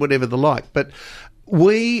whatever the like. But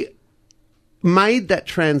we made that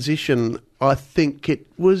transition. I think it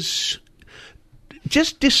was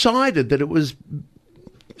just decided that it was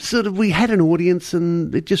sort of, we had an audience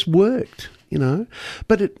and it just worked,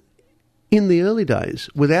 But in the early days,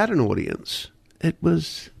 without an audience, it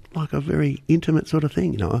was like a very intimate sort of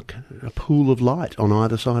thing, a pool of light on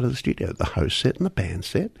either side of the studio, the host set and the band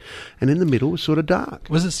set, and in the middle was sort of dark.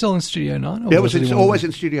 Was it still in Studio 9? Yeah, it was always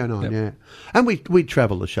in Studio 9, Yep. yeah. And we'd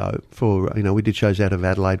travel the show for, we did shows out of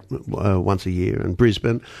Adelaide once a year, and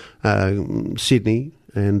Brisbane, Sydney,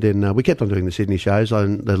 and then we kept on doing the Sydney shows.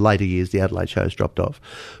 In the later years, the Adelaide shows dropped off.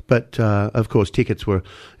 But, of course, tickets were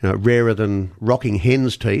rarer than rocking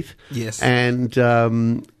hen's teeth. Yes. And we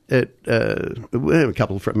had a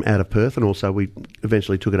couple from out of Perth, and also we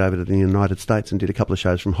eventually took it over to the United States and did a couple of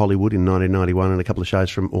shows from Hollywood in 1991 and a couple of shows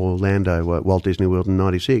from Orlando, Walt Disney World in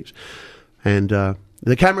 96. And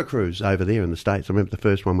the camera crews over there in the States, I remember the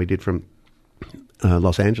first one we did from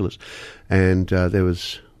Los Angeles, and there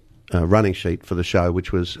was a running sheet for the show,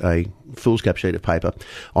 which was a foolscap sheet of paper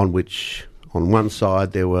on which, on one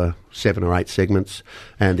side, there were 7 or 8 segments,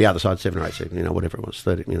 and the other side, 7 or 8 segments, whatever it was,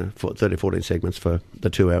 30 or 14 segments for the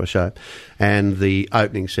 2-hour show. And the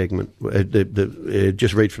opening segment,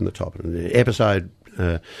 just read from the top, episode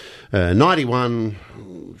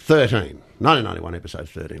 1991, episode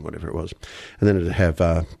 13, whatever it was. And then it'd have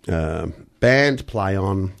band play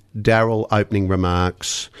on, Daryl opening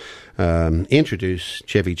remarks, introduce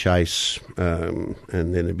Chevy Chase, and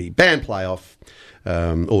then it'd be band play off,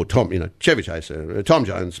 or Tom, Chevy Chase, Tom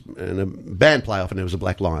Jones, and a band play off, and there was a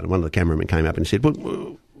black line. And one of the cameramen came up and said,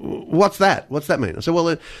 well, what's that? What's that mean? I said,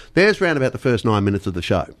 well, there's round about the first 9 minutes of the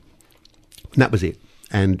show. And that was it.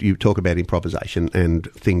 And you talk about improvisation and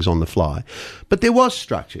things on the fly. But there was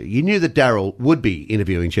structure. You knew that Daryl would be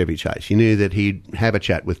interviewing Chevy Chase. You knew that he'd have a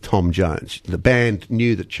chat with Tom Jones. The band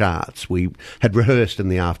knew the charts. We had rehearsed in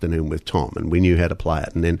the afternoon with Tom, and we knew how to play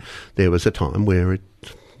it. And then there was a time where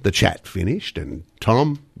the chat finished, and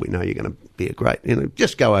Tom, we know you're going to be a great,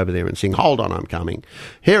 just go over there and sing, Hold On, I'm Coming.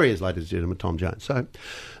 Here he is, ladies and gentlemen, Tom Jones. So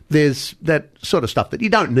there's that sort of stuff that you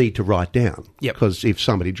don't need to write down. Yep. Because if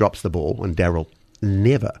somebody drops the ball, and Daryl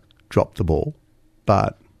never dropped the ball,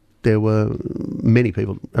 but there were many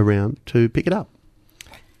people around to pick it up.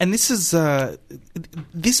 And this is the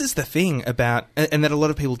thing about, and that a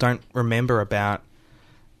lot of people don't remember about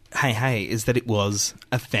Hey Hey, is that it was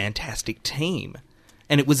a fantastic team,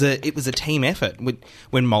 and it was a team effort.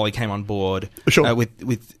 When Molly came on board, Sure. with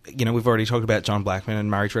we've already talked about John Blackman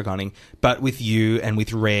and Murray Tregonning, but with you and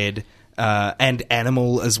with Red. And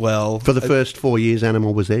Animal as well. For the first 4 years,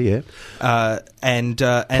 Animal was there, yeah. And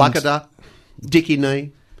Pluckada, Dickie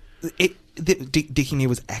Knee. Dickie Knee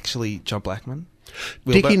was actually John Blackman.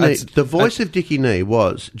 Dickie Knee, the voice of Dickie Knee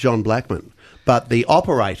was John Blackman, but the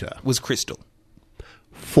operator was Crystal.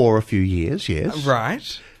 For a few years, yes.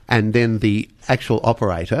 Right. And then the actual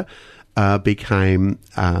operator became,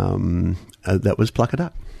 that was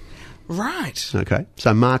Pluckada. Right. Okay,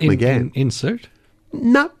 so Mark McGann. In suit?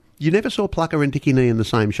 No, you never saw Plucker and Dickie Knee in the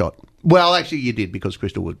same shot. Well, actually, you did, because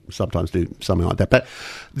Crystal would sometimes do something like that. But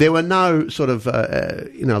there were no sort of,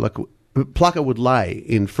 like Plucker would lay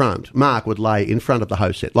in front, Mark would lay in front of the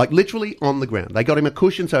host set, like literally on the ground. They got him a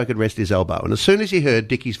cushion so he could rest his elbow. And as soon as he heard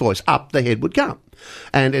Dickie's voice, up the head would come.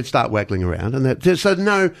 And it'd start waggling around. And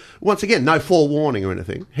so once again, no forewarning or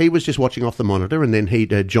anything. He was just watching off the monitor, and then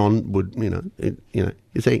John would, you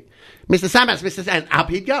see, Mr. Summers, and up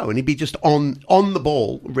he'd go, and he'd be just on the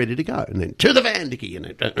ball, ready to go. And then, to the van, Dickie,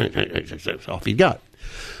 and off he'd go.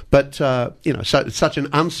 But, so it's such an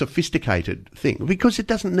unsophisticated thing, because it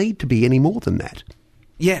doesn't need to be any more than that.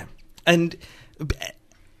 Yeah. And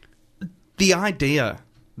the idea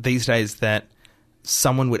these days that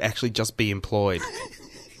someone would actually just be employed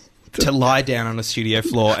to lie down on a studio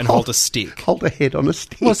floor and hold a stick. Hold a head on a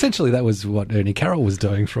stick. Well, essentially that was what Ernie Carroll was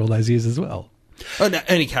doing for all those years as well. Oh, no,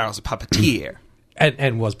 Ernie Carroll's a puppeteer.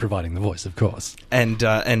 And was providing the voice, of course. And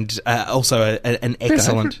also an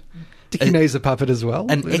excellent... Dickie Nay's a puppet as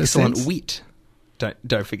well. An excellent wit.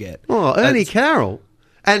 Don't forget. Oh, Ernie Carroll.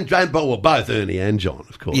 And both Ernie and John,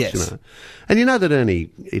 of course. Yes. And you know that Ernie,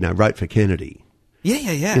 wrote for Kennedy.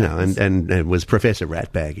 Yeah. And was Professor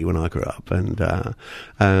Ratbaggy when I grew up, and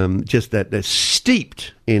just that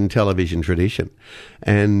steeped in television tradition,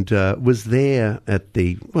 and was there at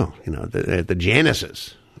the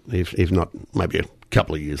genesis, if not maybe a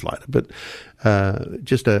couple of years later, but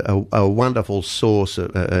just a wonderful source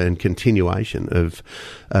and continuation of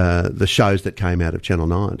the shows that came out of Channel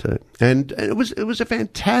 9 too. And it was a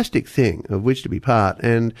fantastic thing of which to be part.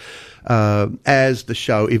 And as the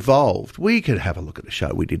show evolved, we could have a look at the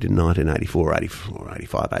show we did in 1984, 84,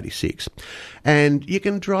 85, 86, and you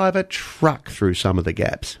can drive a truck through some of the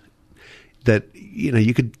gaps that,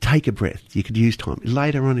 you could take a breath, you could use time.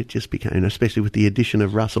 Later on, it just became, especially with the addition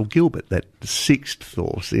of Russell Gilbert, that sixth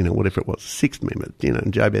or, whatever it was, sixth member,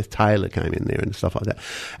 and Jo Beth Taylor came in there and stuff like that.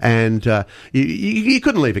 And you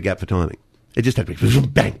couldn't leave a gap for timing. It just had to be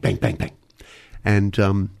bang, bang, bang, bang. And,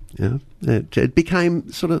 it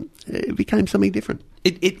became something different.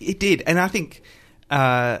 It did. And I think,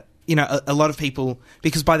 a lot of people,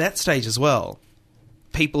 because by that stage as well,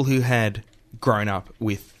 people who had grown up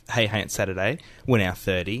with Hey Hey It's Saturday were now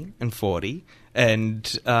 30 and 40, and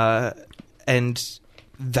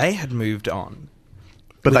they had moved on.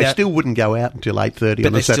 But they still wouldn't go out until 8:30 on a Saturday night.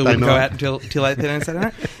 But they still wouldn't go out until 8:30 on Saturday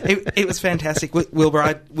night. It was fantastic.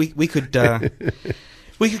 Wilbur, we could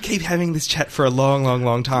keep having this chat for a long, long,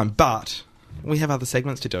 long time, but we have other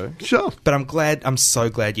segments to do. Sure. But I'm so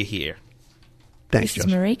glad you're here. Thanks, This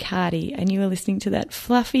Josh. is Marique Hardy, and you are listening to that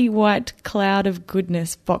fluffy white cloud of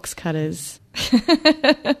goodness, Box Cutters. Stick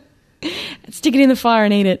it in the fire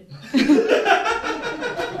and eat it.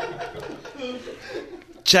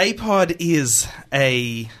 J-Pod is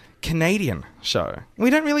a Canadian show. We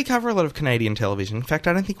don't really cover a lot of Canadian television. In fact,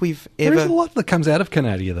 I don't think we've ever... There is a lot that comes out of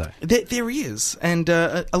Canada, though. There is, and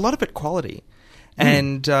a lot of it quality.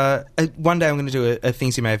 And one day I'm going to do a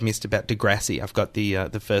Things You May Have Missed about Degrassi. I've got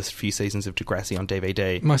the first few seasons of Degrassi on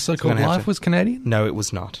DVD. My So-Called Life was Canadian? No, it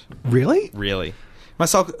was not. Really? Really. My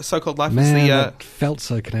So-Called Life Man, was that felt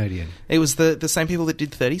so Canadian. It was the same people that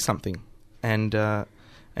did 30-something, and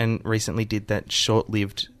recently did that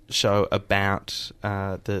short-lived show about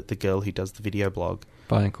the girl who does the video blog.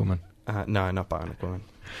 Bionic Woman. No, not Bionic Woman.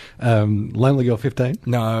 Lonely Girl 15?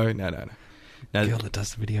 No. Girl that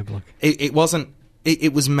does the video blog. It wasn't...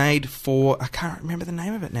 It was made for... I can't remember the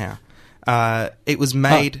name of it now. It was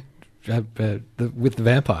made... with the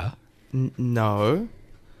vampire? No,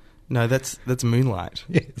 that's Moonlight.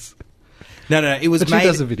 Yes. No. It was but made... she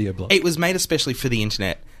does a video blog. It was made especially for the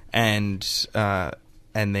internet and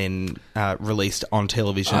then released on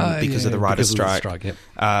television because of the writer's strike. Yep.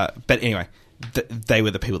 But anyway, they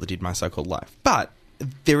were the people that did My So-Called Life. But...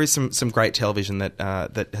 there is some great television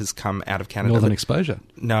that has come out of Canada. Northern Exposure.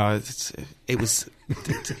 No, it was...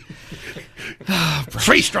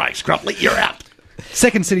 3 strikes, Cropley, you're out.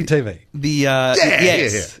 Second City TV.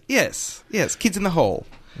 Yes. Kids in the Hall.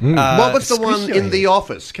 What was the one in The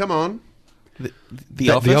Office? Come on. The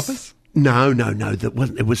Office? The Office? No. That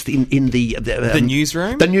wasn't. It was in the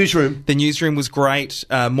Newsroom. The Newsroom. The Newsroom was great.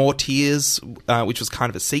 More Tears, which was kind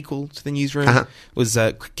of a sequel to The Newsroom, was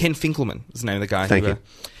Ken Finkelman was the name of the guy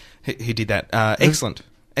who did that. Excellent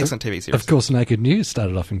TV series. Of course, Naked News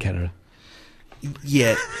started off in Canada.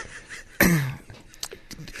 Yeah.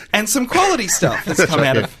 And some quality stuff that's come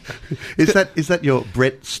out of... Is that your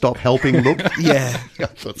Brett stop helping look? Yeah. I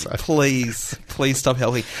thought so. Please stop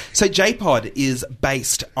helping. So J-Pod is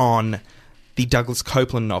based on the Douglas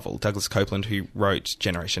Copeland novel. Douglas Copeland, who wrote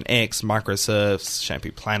Generation X, Microsurfs,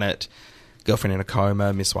 Shampoo Planet, Girlfriend in a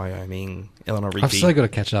Coma, Miss Wyoming, Eleanor Rigby. I've so got to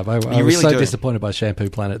catch up. I was really so do. disappointed by Shampoo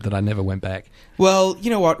Planet that I never went back. Well, you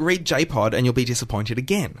know what? Read J-Pod and you'll be disappointed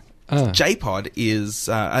again. Ah. J-Pod is,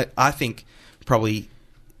 I think, probably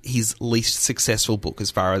his least successful book as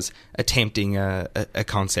far as attempting a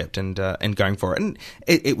concept and going for it. And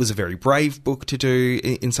it was a very brave book to do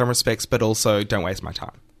in some respects, but also don't waste my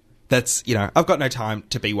time. That's, I've got no time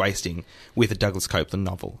to be wasting with a Douglas Copeland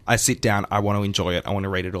novel. I sit down, I want to enjoy it, I want to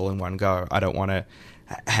read it all in one go. I don't want to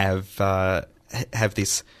have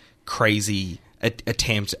this crazy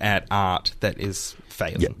attempt at art that is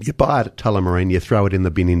failing. You buy it at Tullamarine, you throw it in the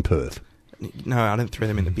bin in Perth. No, I don't throw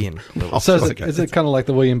them in the bin. So is it kind of like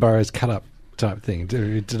the William Burroughs cut-up type thing?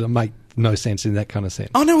 Did it make no sense in that kind of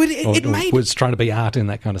sense? Oh, no, it made... Or was trying to be art in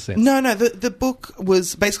that kind of sense? No, the book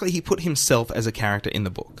was... Basically, he put himself as a character in the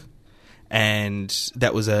book. And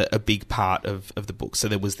that was a big part of the book. So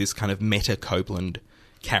there was this kind of meta Copeland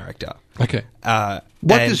character. Okay. What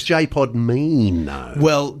does J-Pod mean, though?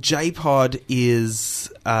 Well, J-Pod is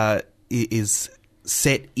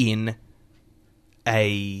set in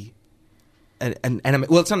it's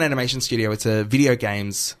not an animation studio. It's a video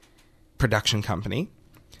games production company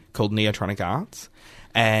called Neotronic Arts.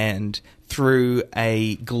 And through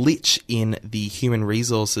a glitch in the human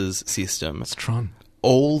resources system... It's Tron.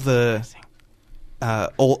 All of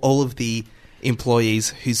the employees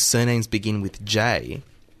whose surnames begin with J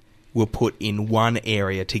were put in one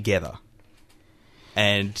area together,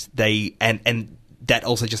 and they and that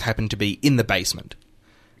also just happened to be in the basement,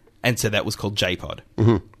 and so that was called J-Pod.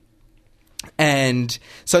 Mm-hmm. And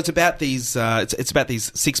so it's about these it's about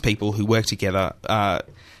these 6 people who work together,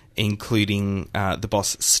 including the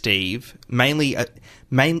boss Steve. Mainly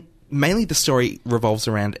the story revolves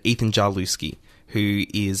around Ethan Jarlowski, who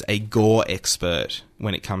is a gore expert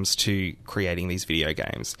when it comes to creating these video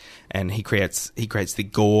games, and he creates the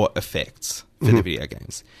gore effects for the video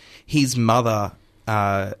games. His mother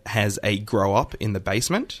has a grow up in the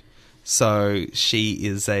basement, so she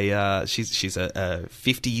is she's a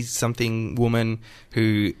 50-something woman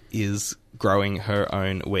who is growing her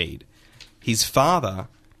own weed. His father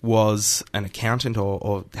was an accountant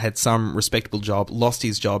or had some respectable job, lost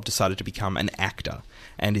his job, decided to become an actor,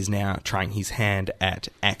 and is now trying his hand at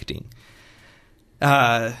acting.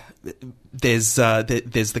 There's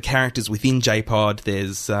the characters within J-Pod.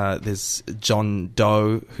 There's John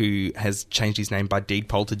Doe, who has changed his name by deed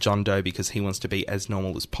poll to John Doe because he wants to be as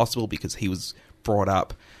normal as possible, because he was brought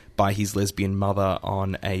up by his lesbian mother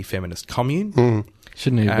on a feminist commune.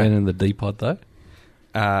 Shouldn't he have been in the D-Pod, though?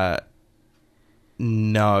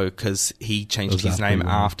 No, because he changed his name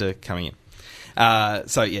after coming in.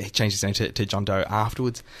 He changed his name to John Doe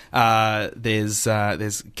afterwards. There's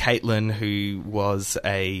Caitlin, who was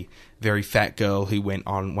a very fat girl who went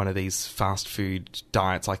on one of these fast food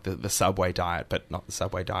diets, like the Subway diet, but not the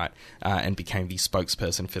Subway diet, and became the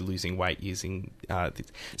spokesperson for losing weight using... there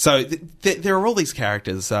are all these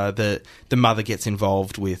characters. The mother gets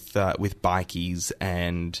involved with bikies,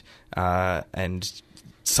 and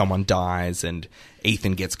someone dies, and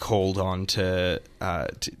Ethan gets called on to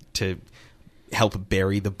help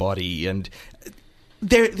bury the body, and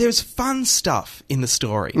there's fun stuff in the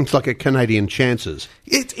story. It's like a Canadian Chances.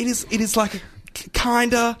 It is like a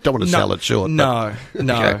kinda. Don't want to sell it short. No,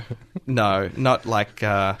 Okay. no, not like.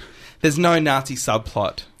 There's no Nazi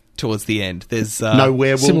subplot towards the end. There's No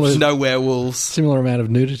werewolves? No werewolves. Similar amount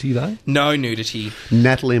of nudity, though? No nudity.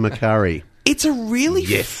 Natalie McCurry. It's a really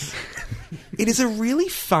Yes. It is a really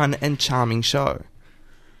fun and charming show,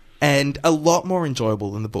 and a lot more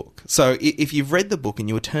enjoyable than the book. So if you've read the book and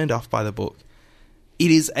you were turned off by the book,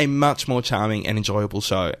 it is a much more charming and enjoyable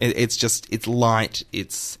show. It's light,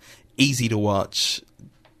 it's easy to watch.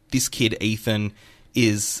 This kid, Ethan,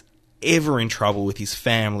 is ever in trouble with his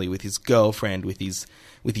family, with his girlfriend, with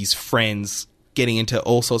his friends, getting into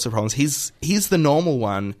all sorts of problems. He's the normal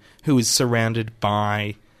one who is surrounded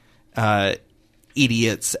by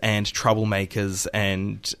idiots and troublemakers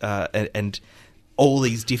and all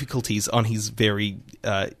these difficulties on his very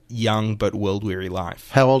young but world-weary life.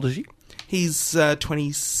 How old is he? He's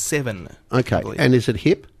 27. Okay. I believe. And is it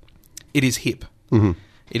hip? It is hip. Mm-hmm.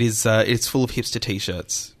 It is. It's full of hipster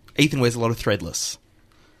t-shirts. Ethan wears a lot of threadless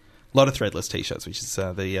t-shirts, which is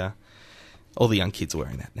all the young kids are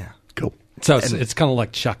wearing that now. Cool. So it's kind of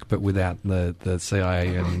like Chuck, but without the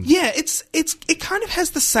CIA and... Yeah, it kind of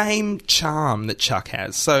has the same charm that Chuck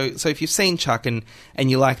has. So if you've seen Chuck and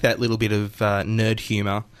you like that little bit of nerd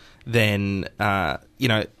humour, then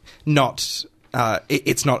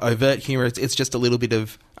it's not overt humour. It's just a little bit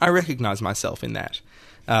of, I recognise myself in that,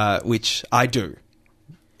 which I do.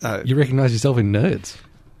 You recognise yourself in nerds?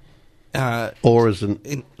 Or as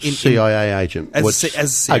an CIA agent? As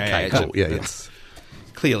CIA okay, agent. cool. Yeah, yeah. Yes.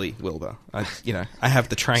 Clearly, Wilbur. I have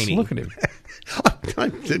the training. Look at him.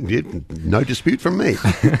 No dispute from me.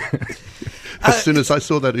 As soon as I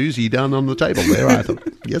saw that Uzi down on the table there, I thought,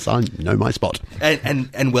 yes, I know my spot.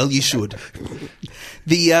 And well, you should.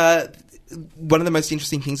 The one of the most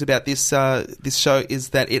interesting things about this show is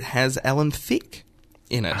that it has Alan Thicke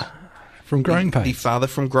in it. From Growing The Pains. father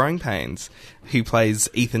from Growing Pains, who plays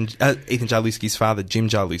Ethan Jarluski's father, Jim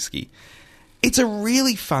Jarluski. It's a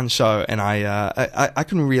really fun show, and I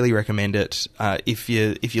can really recommend it if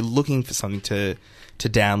you're looking for something to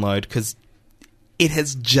download, because it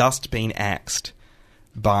has just been axed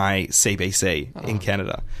by CBC in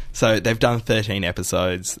Canada. So they've done 13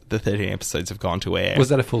 episodes. The 13 episodes have gone to air. Was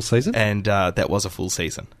that a full season? And that was a full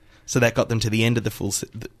season. So that got them to the end of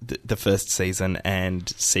the first season, and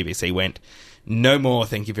CBC went, no more,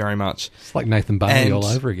 thank you very much. It's like Nathan Barley And all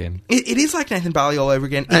over again. It is like Nathan Barley all over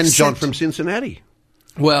again. And John except- from Cincinnati.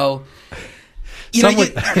 Well,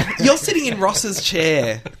 you're sitting in Ross's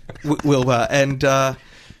chair, Wilbur, and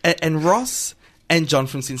Ross and John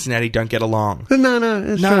from Cincinnati don't get along. No,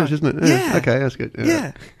 it's strange, isn't it? Yeah. Okay, that's good.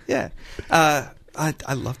 Yeah.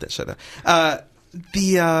 I love that show, though.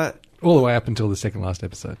 All the way up until the second last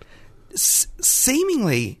episode.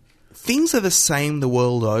 Seemingly, things are the same the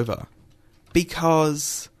world over,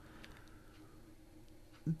 because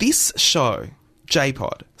this show,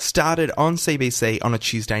 J-Pod, started on CBC on a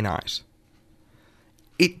Tuesday night.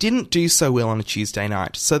 It didn't do so well on a Tuesday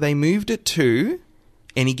night, so they moved it to,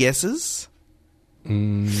 any guesses?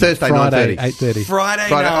 Thursday, Friday, 9:30. 8:30. Friday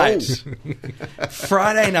night.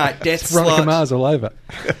 Friday night, death Veronica slot. Mars all over.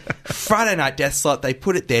 Friday night death slot. They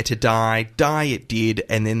put it there to die. Die it did,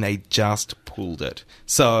 and then they just pulled it.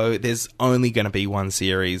 So there's only going to be one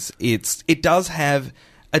series. It does have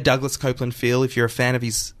a Douglas Copeland feel if you're a fan of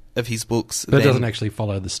his books. But it then- doesn't actually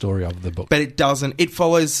follow the story of the book. But it doesn't. It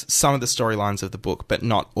follows some of the storylines of the book, but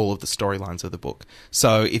not all of the storylines of the book.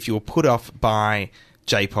 So if you were put off by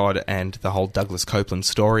J-Pod and the whole Douglas Copeland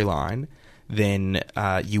storyline, then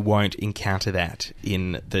you won't encounter that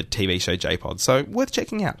in the TV show J-Pod. So worth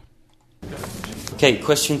checking out. Okay,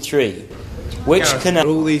 question 3. Which Are canal...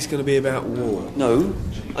 all these going to be about war? No,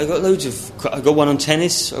 I got loads of... I got one on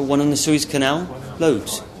tennis, one on the Suez Canal.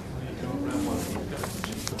 Loads.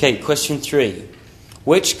 Okay, question 3.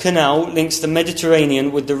 Which canal links the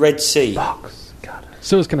Mediterranean with the Red Sea?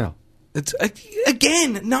 Suez Canal. It's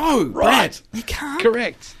again, no, Brad, you can't.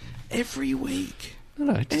 Correct. Every week.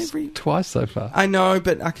 No, just twice so far. I know,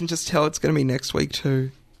 but I can just tell it's going to be next week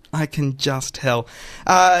too. I can just tell.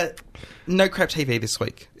 No crap TV this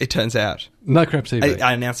week, it turns out. No crap TV.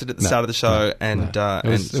 I announced it at the start of the show, and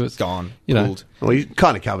It was gone. you know, pulled. Well, you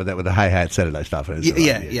kind of covered that with the Hey Hey It's Saturday stuff.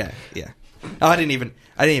 Yeah. Oh, I didn't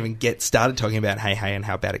even get started talking about Hey Hey and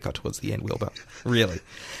how bad it got towards the end, Wilbur. Really.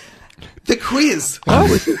 The quiz. I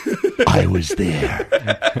was there.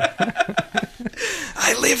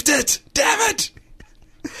 I lived it. Damn it.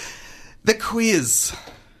 The quiz.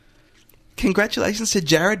 Congratulations to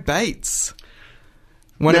Jared Bates.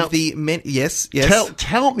 One Now, of the men. Yes.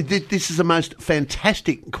 Tell me, this is the most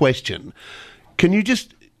fantastic question. Can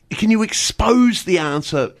you expose the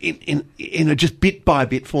answer in just bit by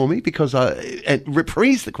bit for me? Because and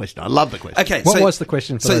reprise the question. I love the question. Okay. What was the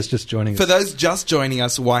question for those just joining us? For those just joining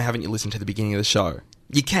us, why haven't you listened to the beginning of the show?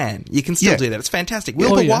 You can still do that. It's fantastic.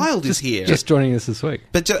 Wilbur Wilde is here. Just joining us this week.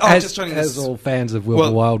 But as, just joining as us. all fans of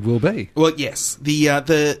Wilbur Wilde will be. Well, yes.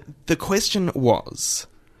 The question was,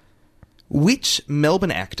 which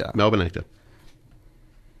Melbourne actor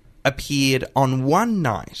appeared on one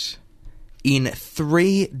night in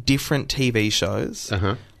 3 different TV shows,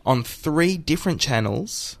 on 3 different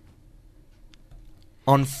channels,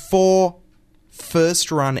 on 4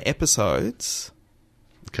 first-run episyes,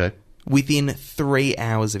 Okay. within 3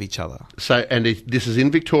 hours of each other. So, and this is in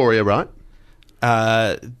Victoria, right?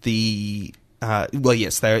 Well,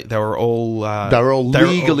 yes, they were all... they were all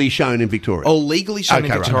legally shown in Victoria. all legally shown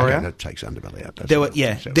in right, Victoria. okay, that takes Underbelly out. There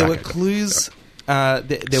were clues...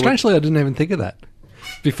 Strangely, I didn't even think of that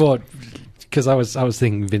before, because I was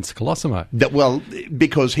thinking Vince Colosimo.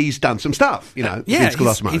 Because he's done some stuff, Vince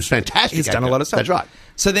Colosimo is fantastic. He's done a lot of stuff. That's right.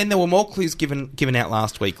 So then there were more clues given out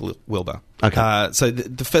last week, Wilbur. Okay. So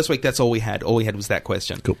the first week, that's all we had. All we had was that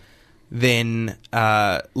question. Cool. Then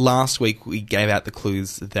last week we gave out the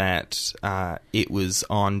clues that it was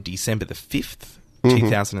on December the 5th,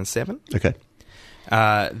 2007. Okay.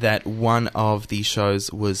 That one of the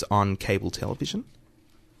shows was on cable television.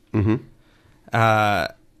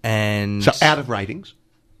 And So out of ratings.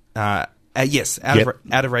 yes,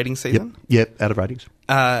 out of rating season. Yep, out of ratings.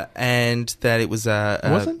 And that it was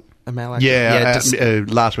a a male actor? Yeah,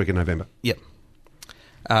 last week in November. Yep.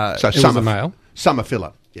 So It was a male. Summer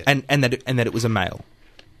filler. Yeah. And that it was a male.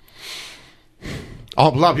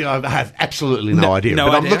 I have absolutely no idea, no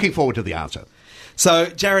but I'm idea? looking forward to the answer. So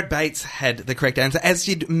Jared Bates had the correct answer, as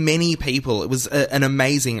did many people. It was an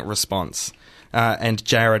amazing response. And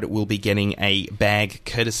Jared will be getting a bag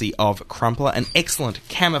courtesy of Crumpler, an excellent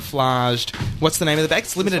camouflaged... What's the name of the bag?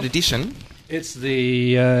 It's limited edition. It's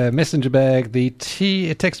the messenger bag, the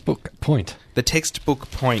textbook point The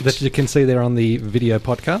textbook point. that you can see there on the video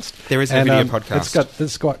podcast. There is a video podcast.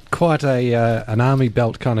 It's got quite an army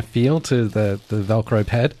belt kind of feel to the Velcro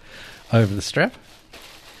pad over the strap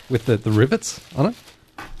with the rivets on it.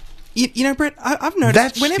 You know, Brett, I've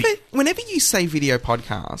noticed whenever you say video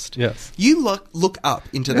podcast, Yes. you look up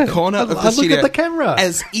into the corner of the I look studio at the camera.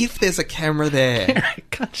 as if there's a camera there.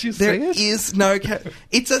 Can't you There see it? is no camera.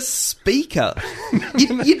 It's a speaker.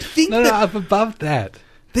 You'd think No, that up above that.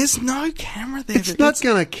 there's no camera there. It's not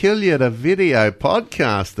going to kill you to video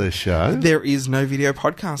podcast this show. There is no video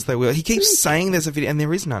podcast, though, Will. He keeps saying there's a video, and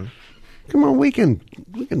there is none. Come on, we can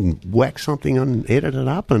whack something and edit it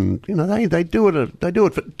up, and they do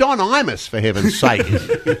it for Don Imus, for heaven's sake.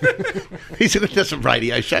 He's just a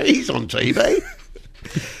radio show. He's on TV.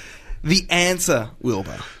 The answer,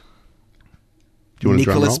 Wilbur. Do you want a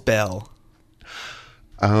drum Nicholas roll? Bell.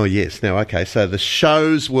 Oh yes. Now, okay. So the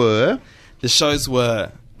shows were, The shows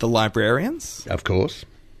were The Librarians, of course,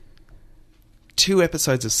 2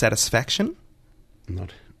 episodes of Satisfaction,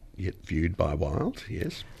 not yet viewed by Wild.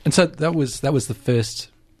 Yes. And so that was the first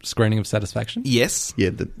screening of Satisfaction. yes, Yeah.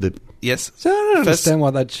 The yes. So I don't First- understand why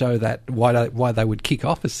they'd show that. Why they would kick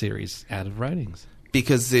off a series out of ratings.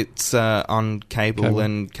 Because it's on cable, Cable.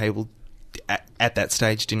 and cable at that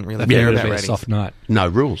stage didn't really They care figured about it'd be a ratings. soft night. no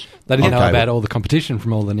rules. They didn't On know cable. about all the competition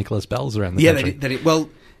from all the Nicholas Bells around the Yeah, country. they did. Well,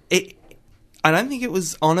 I don't think it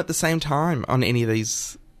was on at the same time on any of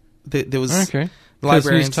these. There was Okay. Because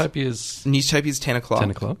Librarians. Newstopia's Newstopia's 10 o'clock.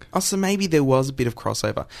 10 o'clock. Oh, so maybe there was a bit of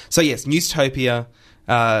crossover. So yes, Newstopia,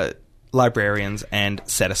 Librarians, and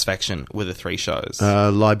Satisfaction were the 3 shows.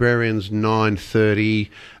 Librarians 9:30,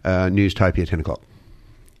 Newstopia 10 o'clock.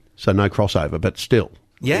 So no crossover, but still,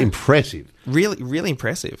 Yeah. impressive. Really, really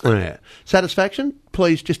impressive. Yeah. Satisfaction.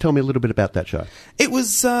 Please just tell me a little bit about that show. It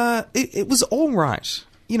was it was all right.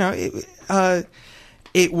 You know,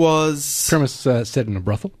 it was Premise set in a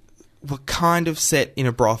brothel. kind of set in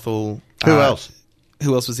a brothel. Who else?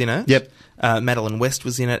 Who else was in it? Yep. Madeline West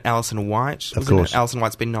was in it. Alison White was Of course. in it. Alison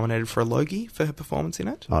White's been nominated for a Logie for her performance in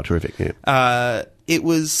it. Oh, terrific! Yeah. It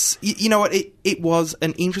was, you know what? It was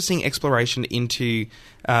an interesting exploration into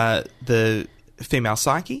the female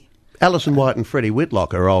psyche. Alison White and Freddie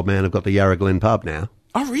Whitlock, our old man, have got the Yarra Glen pub now.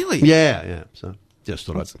 Oh, really? Yeah. So just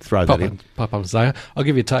thought I'd throw that in. Pop up, Zaya. I'll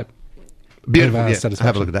give you a tape. Beautiful. Of, Yeah. Satisfaction.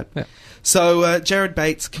 Have a look at that. Yeah. So, Jared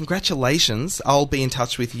Bates, congratulations. I'll be in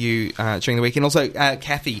touch with you during the week. And also,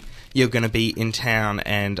 Kathy, you're going to be in town,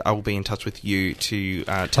 and I will be in touch with you to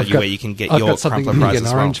tell you where you can get I've your got something Crumpler prize big and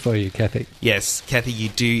as well. orange for you, Kathy. Yes, Kathy, you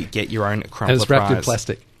do get your own And Crumpler it's wrapped prize in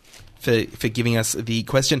plastic. for giving us the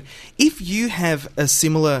question. If you have a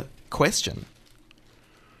similar question,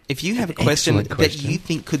 if you have a question excellent that question. you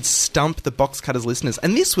think could stump the Box Cutters listeners,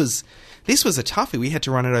 and this was a toughie. We had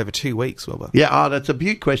to run it over 2 weeks, Wilbur. Yeah, that's a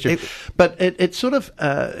beaut question. But it sort of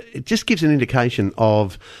it just gives an indication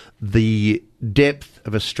of the depth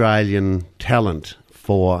of Australian talent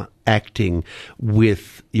for acting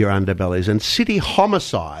with your underbellies. And City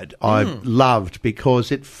Homicide I loved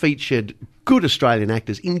because it featured good Australian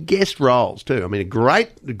actors in guest roles too. I mean,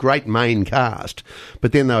 a great main cast.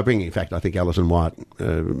 But then they were bringing, in fact, I think Alison White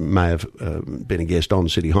may have been a guest on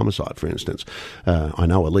City Homicide, for instance. I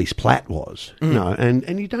know Elise Platt was.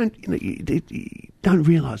 And you don't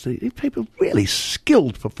realise that people are really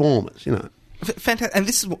skilled performers. Fantastic. And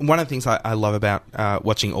this is one of the things I love about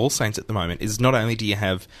watching All Saints at the moment is not only do you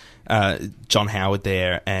have John Howard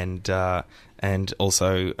there and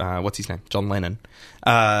also what's his name, John Lennon.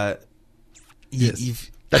 You've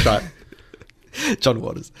That's right. John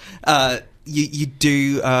Waters. You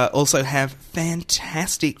do also have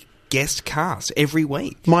fantastic guest cast every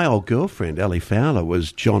week. My old girlfriend, Ellie Fowler,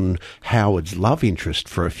 was John Howard's love interest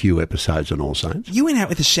for a few episodes on All Saints. You went out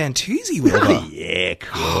with a Shantuzi, Wilbur. Yeah, of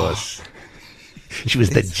course. She was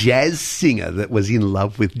the jazz singer that was in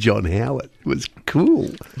love with John Howard. It was cool.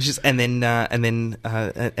 And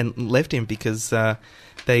left him because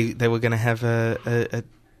they were going to have a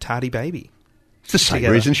tardy baby. It's the same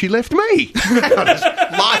Together. reason she left me.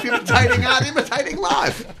 Life imitating art, imitating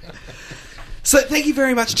life. So thank you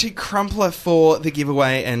very much to Crumpler for the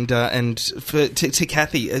giveaway and to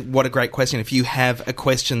Kathy. What a great question. If you have a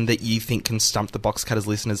question that you think can stump the Box Cutters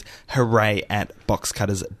listeners, hooray at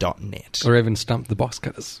boxcutters.net. Or even stump the Box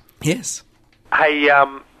Cutters. Yes. Hey,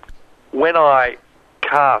 when I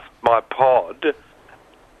cast my pod,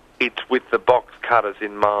 it's with the Box Cutters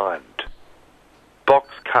in mind. Box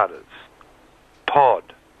Cutters. Pod.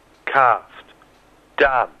 Cast.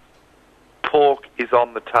 Done. Pork is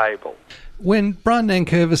on the table. When Brian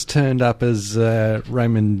Nankervis turned up as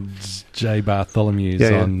Raymond J. Bartholomew's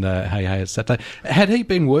on Hey Hey It's Saturday, had he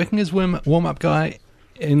been working as warm-up guy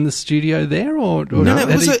in the studio there, or no? Had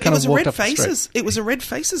It was a Red Faces. It was a Red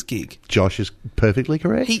Faces gig. Josh is perfectly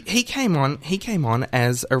correct. He came on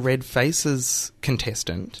as a Red Faces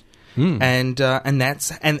contestant, and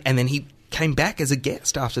then he came back as a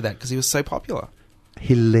guest after that because he was so popular.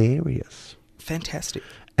 Hilarious. Fantastic.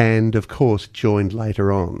 And, of course, joined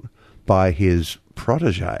later on by his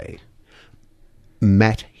protege,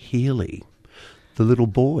 Matt Healy, the little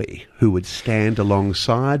boy who would stand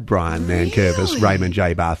alongside Brian Nankervis, Raymond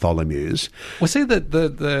J. Bartholomew's. Was he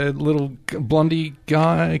the little blondie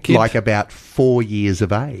guy kid? Like about 4 years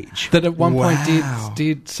of age. That at one point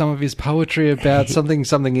did some of his poetry about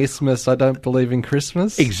something Isthmus, I don't believe in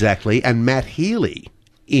Christmas? Exactly. And Matt Healy,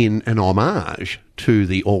 in an homage to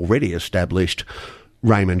the already established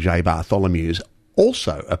Raymond J. Bartholomew's,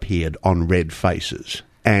 also appeared on Red Faces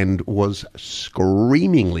and was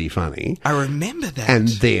screamingly funny. I remember that. And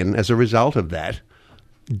then, as a result of that,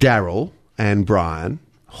 Daryl and Brian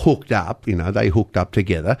hooked up. They hooked up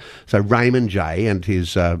together. So Raymond J. and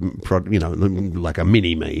his, like a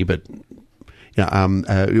mini-me, but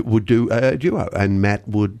would do a duo, and Matt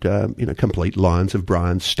would, complete lines of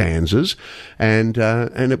Brian's stanzas, and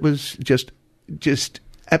it was just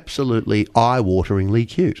absolutely eye-wateringly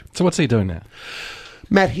cute. So what's he doing now?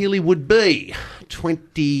 Matt Healy would be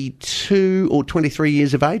 22 or 23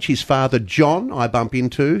 years of age. His father, John, I bump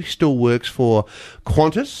into, still works for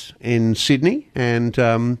Qantas in Sydney, and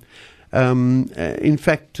in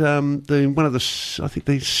fact,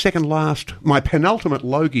 the second last, my penultimate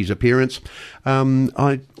Logies appearance,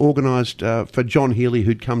 I organised for John Healy,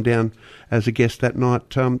 who'd come down as a guest that night,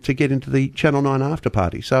 to get into the Channel 9 after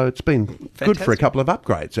party. So it's been good for a couple of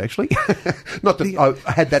upgrades, actually. Not that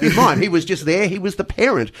I had that in mind. He was just there. He was the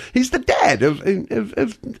parent. He's the dad of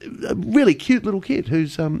a really cute little kid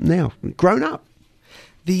who's now grown up.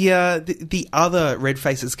 The other Red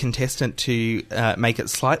Faces contestant to make it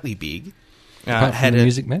slightly big apart from the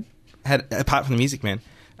Music Man? Apart from the Music Man,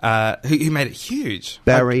 who made it huge.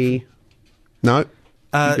 Barry... No.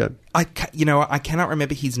 I cannot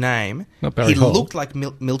remember his name. Not Barry Hall. He looked like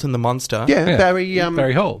Milton the Monster. Yeah. Barry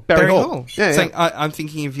Hall. Barry Hall. Yeah. So I'm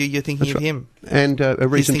thinking of you. You're thinking of him. And a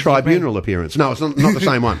recent Tribunal appearance. No, it's not the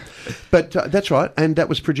same one. But that's right. And that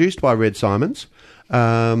was produced by Red Simons.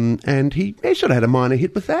 And he sort of had a minor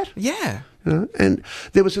hit with that. Yeah. And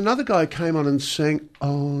there was another guy who came on and sang,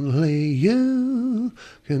 "Only You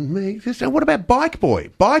Can Make This." And what about Bike Boy?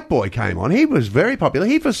 Bike Boy came on. He was very popular.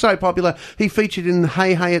 He was so popular, he featured in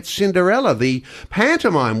Hey Hey It's Cinderella, the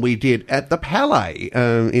pantomime we did at the Palais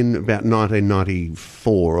in about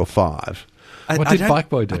 1994 or 5. What did Bike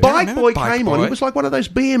Boy do? Bike Boy came on. He was like one of those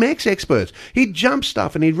BMX experts. He'd jump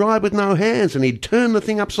stuff and he'd ride with no hands and he'd turn the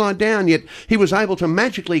thing upside down, yet he was able to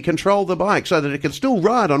magically control the bike so that it could still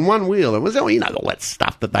ride on one wheel. It was, all that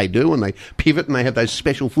stuff that they do, and they pivot and they have those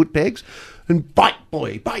special foot pegs. And Bike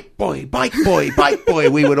Boy, Bike Boy, Bike Boy, Bike Boy,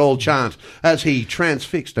 we would all chant as he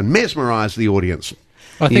transfixed and mesmerised the audience.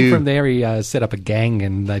 I think from there he set up a gang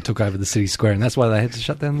and they took over the city square, and that's why they had to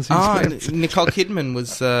shut down the city square. Nicole Kidman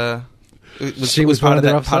was... She was part of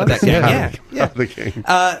that gang. Yeah.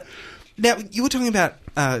 Now you were talking about,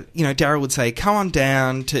 Daryl would say, "Come on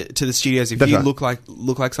down to the studios if That's you right. look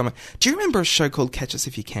like someone." Do you remember a show called Catch Us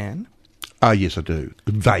If You Can? Oh, yes, I do.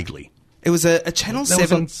 Vaguely. It was a Channel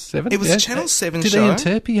 7. It was a Channel 7 Did show. Ian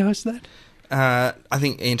Turpie host that? I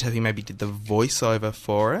think Ian Turpie maybe did the voiceover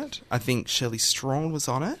for it. I think Shirley Strawn was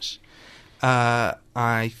on it.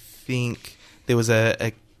 I think there was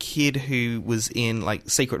a kid who was in like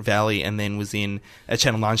Secret Valley and then was in a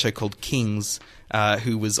Channel 9 show called Kings,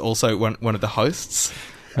 who was also one of the hosts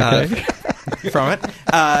from it.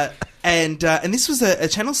 And this was a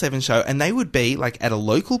Channel 7 show, and they would be like at a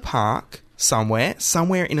local park somewhere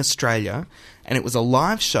in Australia, and it was a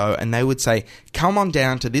live show, and they would say, "Come on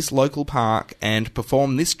down to this local park and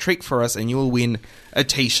perform this trick for us, and you will win a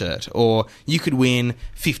T-shirt, or you could win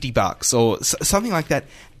 $50 or something like that."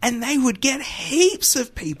 And they would get heaps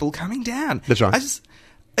of people coming down. That's right.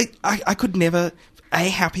 I could never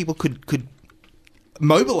how people could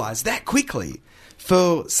mobilise that quickly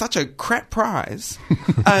for such a crap prize,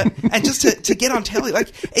 and just to get on telly,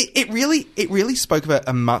 like it really spoke of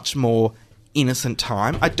a much more innocent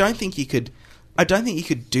time. I don't think you could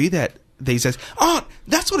do that these days. Oh,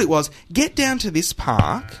 that's what it was. Get down to this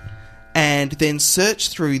park and then search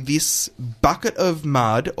through this bucket of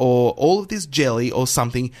mud or all of this jelly or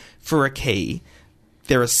something for a key.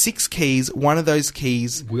 There are 6 keys. One of those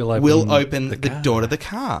keys will open the door to the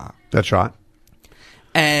car. That's right.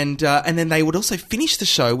 And then they would also finish the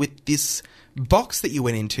show with this box that you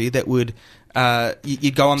went into that would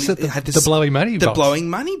you'd go on the blowing money box. The blowing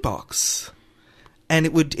money box. And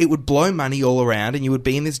it would blow money all around, and you would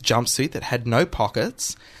be in this jumpsuit that had no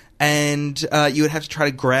pockets, and you would have to try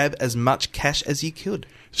to grab as much cash as you could.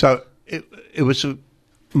 So it was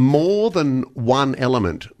more than one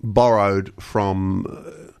element borrowed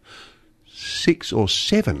from 6 or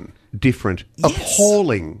 7 different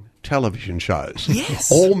appalling television shows. Yes.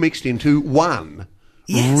 All mixed into one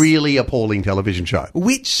really appalling television show.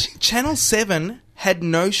 Which Channel 7 had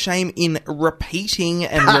no shame in repeating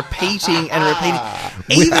and repeating and repeating.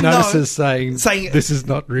 With notices saying, this is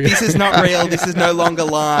not real. This is not real. This is no longer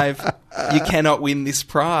live. You cannot win this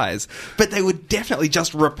prize. But they would definitely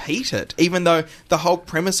just repeat it, even though the whole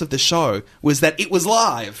premise of the show was that it was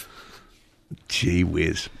live. Gee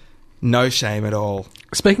whiz. No shame at all.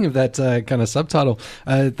 Speaking of that kind of subtitle,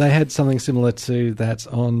 they had something similar to that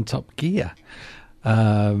on Top Gear,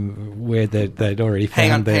 where they'd already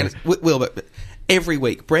found Hang on. Will, but every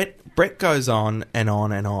week, Brett goes on and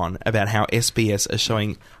on and on about how SBS are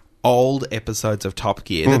showing old episodes of Top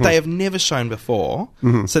Gear that they have never shown before.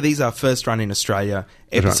 So these are first run in Australia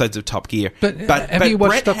episodes of Top Gear. But have you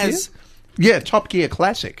watched Top Gear? Yeah, Top Gear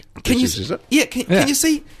Classic. Can you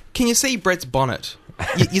see Brett's bonnet?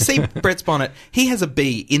 You see Brett's bonnet. He has a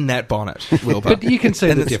bee in that bonnet, Wilbur. But you can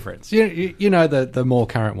see the difference. You know the more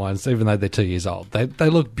current ones, even though they're 2 years old, they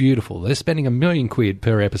look beautiful. They're spending $1 million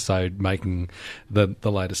per episode making the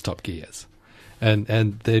latest Top Gears, and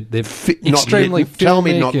they're extremely. Tell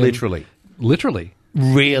me, not literally. Literally.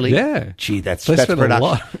 Really? Yeah. Gee, that's a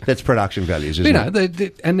lot. That's production values, isn't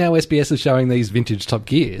it? And now SBS is showing these vintage Top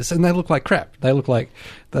Gears, and they look like crap. They look like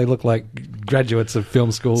graduates of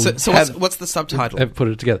film school. So what's the subtitle? Have put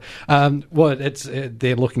it together.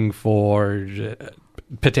 They're looking for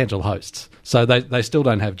potential hosts. So they still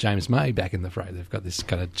don't have James May back in the fray. They've got this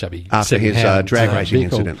kind of chubby after his drag racing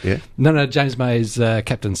incident. Yeah. No, James May is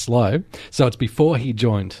Captain Slow. So it's before he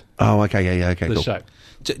joined. Oh, okay, okay, the cool. show.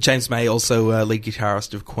 James May, also lead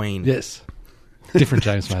guitarist of Queen. Yes. Different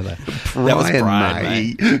James May, though. That was Brian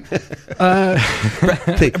May.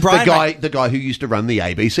 The guy who used to run the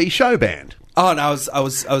ABC show band. Oh, no, I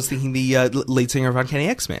was thinking the lead singer of Uncanny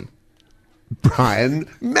X-Men. Brian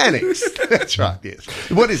Mannix. That's right, yes.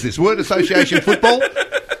 What is this, word association football?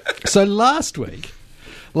 So last week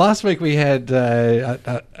we had,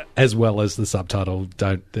 as well as the subtitle,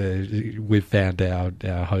 we've found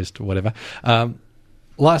our host or whatever.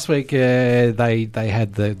 Last week they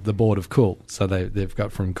had the board of cool, so they've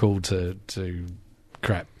got from cool to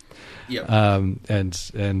crap. Yep.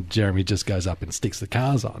 And Jeremy just goes up and sticks the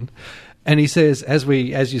cars on, and he says, as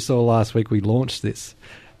you saw last week, we launched this.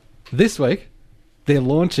 This week they're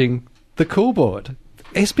launching the cool board.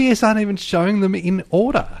 SBS aren't even showing them in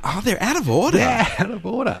order. Oh, they're out of order. They're out of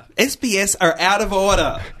order. SBS are out of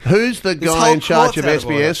order. Who's the guy in charge of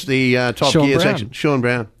SBS, the Top Sean Gear Brown. section? Sean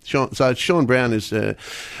Brown. So Sean Brown is...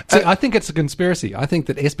 I think it's a conspiracy. I think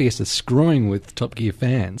that SBS is screwing with Top Gear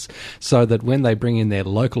fans so that when they bring in their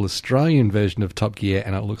local Australian version of Top Gear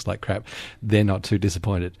and it looks like crap, they're not too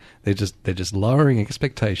disappointed. They're just lowering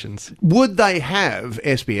expectations. Would they have,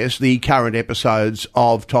 SBS, the current episodes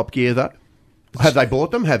of Top Gear, though? Have they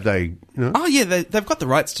bought them? Have they? Oh yeah, they've got the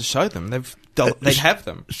rights to show them. They have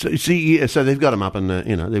them. So they've got them up in the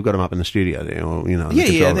they've got them up in the studio there, or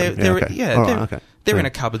they're in a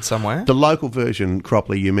cupboard somewhere. The local version,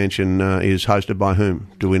 Cropley, you mentioned, is hosted by whom?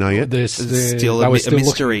 Do we know yet? There's still a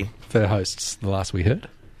mystery for hosts. The last we heard,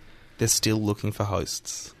 they're still looking for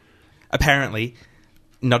hosts. Apparently,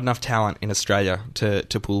 not enough talent in Australia to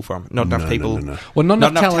pull from. Not enough people. No. Well, not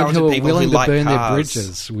enough talent who are willing to burn cars. their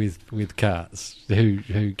bridges with cars,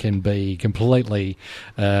 who can be completely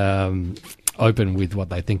open with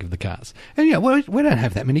what they think of the cars. And we don't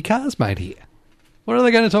have that many cars made here. What are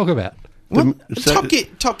they going to talk about? Well,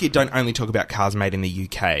 Top Gear don't only talk about cars made in the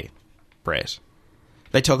UK, Brett.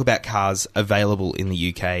 They talk about cars available in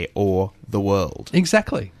the UK or the world.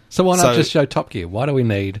 Exactly. So why not just show Top Gear? Why do we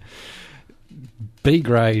need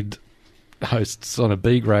B-grade hosts on a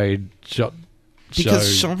B-grade show?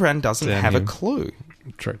 Because Sean Brown doesn't have a clue.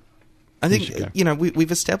 True. I think,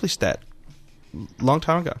 we've established that a long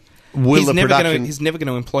time ago. Will the production he's never going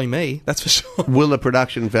to employ me. That's for sure. will the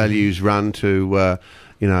production values run to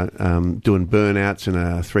doing burnouts in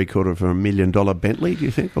a $750,000 Bentley? Do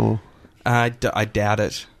you think, or I doubt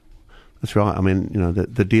it. That's right. I mean,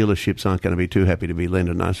 the dealerships aren't going to be too happy to be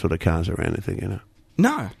lending those sort of cars around. I think,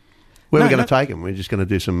 No. Where are we going to take them? We're just going to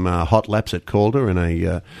do some hot laps at Calder in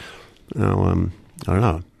a, I don't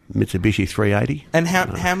know, Mitsubishi 380. And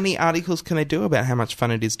how many articles can they do about how much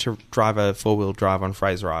fun it is to drive a four-wheel drive on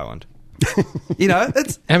Fraser Island?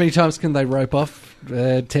 It's How many times can they rope off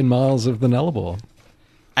 10 miles of the Nullarbor?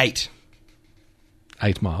 8.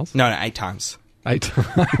 8 miles? No, 8 times. 8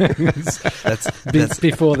 times. That's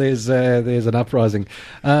before there's an uprising.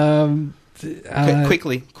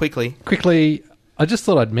 Quickly. I just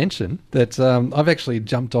thought I'd mention that I've actually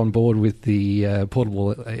jumped on board with the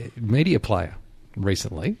portable media player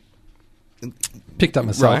recently. Picked up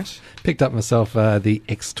myself the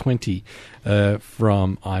X20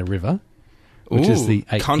 from iRiver, which is the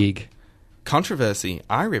 8 gig. Controversy,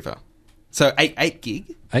 iRiver. So 8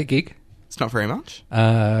 gig? 8 gig. It's not very much.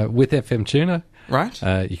 With FM tuner. Right.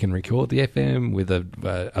 You can record the FM with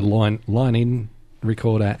a line-in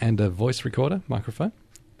recorder and a voice recorder microphone,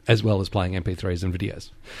 as well as playing MP3s and videos.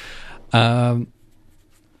 I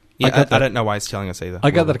don't know why he's telling us either.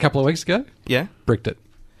 I got that a couple of weeks ago. Yeah? Bricked it.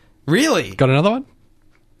 Really? Got another one?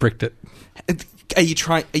 Bricked it. Are you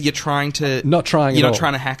trying to... Not trying You're at not all.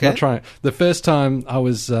 trying to hack Not it? trying. The first time I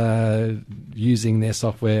was using their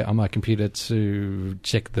software on my computer to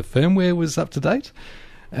check the firmware was up to date,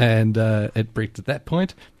 and it bricked at that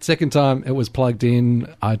point. Second time it was plugged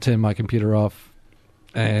in, I turned my computer off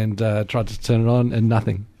and tried to turn it on, and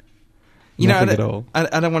nothing. Nothing at all.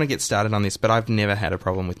 I don't want to get started on this, but I've never had a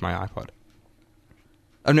problem with my iPod.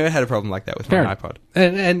 I've never had a problem like that with my iPod.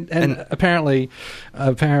 And apparently,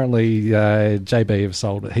 JB have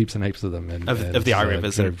sold heaps and heaps of them. Of the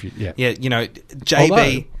iRivers. Yeah,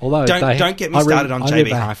 JB... Although don't get me started on JB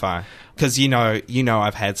iRiver. Hi-Fi. Because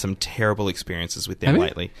I've had some terrible experiences with them Have you?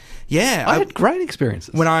 lately. Yeah. I had great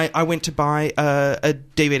experiences. When I went to buy a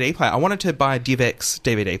DVD player, I wanted to buy a DivX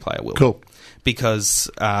DVD player, Will. Cool. Because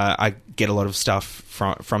I get a lot of stuff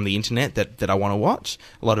from the internet that I want to watch.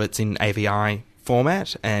 A lot of it's in AVI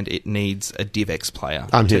format, and it needs a DivX player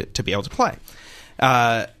to be able to play.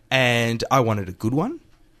 And I wanted a good one.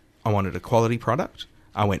 I wanted a quality product.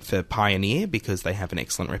 I went for Pioneer because they have an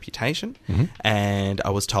excellent reputation. Mm-hmm. And I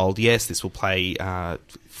was told, yes, this will play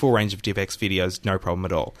full range of DivX videos, no problem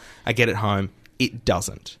at all. I get it home. It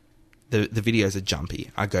doesn't. The videos are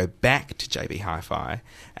jumpy. I go back to JB Hi-Fi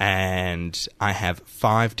and I have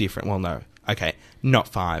 5 different... Well, no. Okay, not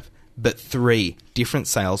 5, but 3 different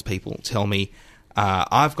salespeople tell me,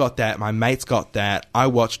 I've got that, my mate's got that, I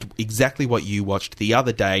watched exactly what you watched the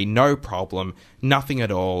other day, no problem, nothing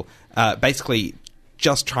at all. Basically,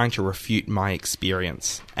 just trying to refute my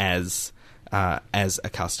experience as a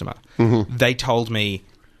customer. Mm-hmm. They told me,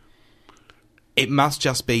 it must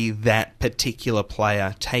just be that particular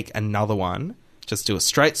player, take another one, just do a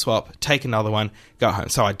straight swap, take another one, go home.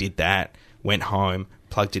 So I did that, went home,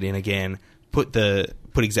 plugged it in again, put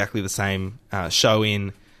exactly the same show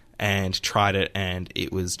in, and tried it, and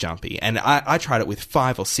it was jumpy. And I tried it with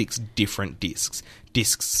 5 or 6 different discs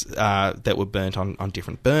that were burnt on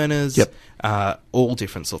different burners, all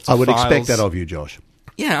different sorts of I would files. expect that of you, Josh.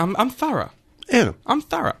 Yeah, I'm thorough. Yeah. I'm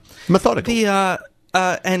thorough. Methodical.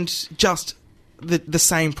 And just the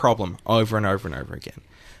same problem over and over and over again.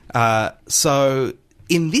 So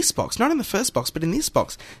in this box, not in the first box, but in this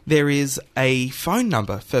box, there is a phone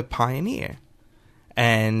number for Pioneer.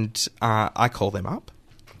 And I call them up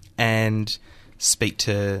and speak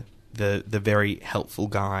to the very helpful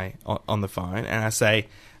guy on the phone, and I say,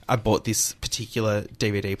 I bought this particular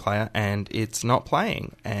DVD player and it's not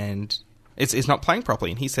playing, and it's not playing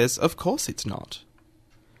properly. And he says, of course it's not.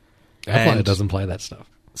 Our player doesn't play that stuff.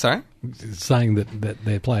 Sorry? Saying that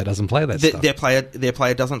their player doesn't play that stuff. Their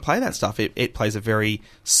player doesn't play that stuff. It plays a very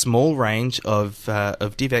small range of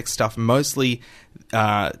DivX stuff, mostly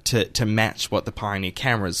to match what the Pioneer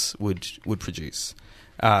cameras would produce.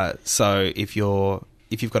 So if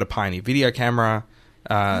you've got a Pioneer video camera,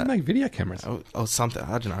 they make video cameras or something,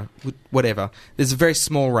 I don't know, whatever. There's a very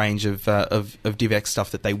small range of DivX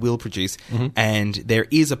stuff that they will produce, mm-hmm. and there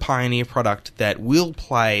is a Pioneer product that will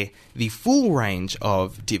play the full range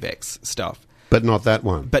of DivX stuff, but not that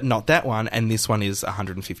one. And this one is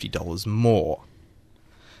 $150 more.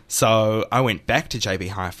 So I went back to JB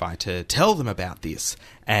Hi-Fi to tell them about this,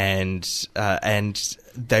 and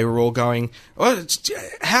they were all going, "Oh,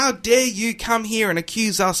 how dare you come here and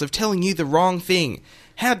accuse us of telling you the wrong thing?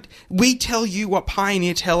 How we tell you what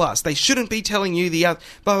Pioneer tell us? They shouldn't be telling you the other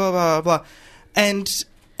blah blah blah blah." And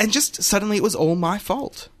and just suddenly it was all my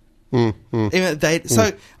fault. Mm.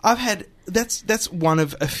 I've had that's one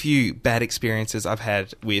of a few bad experiences I've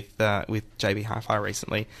had with JB Hi-Fi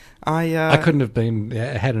recently. I couldn't have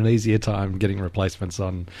had an easier time getting replacements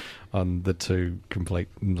on the two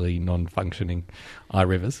completely non-functioning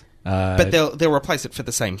iRivers. But they'll replace it for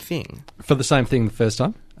the same thing. For the same thing the first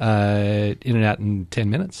time, in and out in 10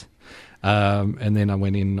 minutes. And then I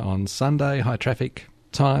went in on Sunday, high traffic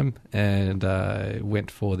time, and went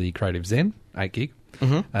for the Creative Zen 8 gig.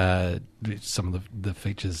 Mm-hmm. Some of the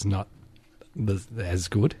features not as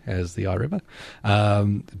good as the iRiver,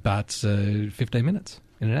 but 15 minutes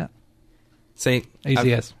in and out. See,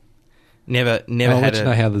 easy as. Never I'll had let you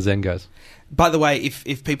know how the Zen goes. By the way,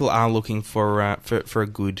 if people are looking for a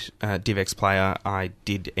good DivX player, I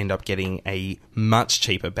did end up getting a much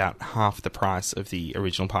cheaper, about half the price of the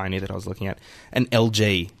original Pioneer that I was looking at, an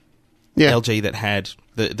LG. Yeah. LG that had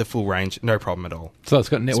the full range, no problem at all. So it's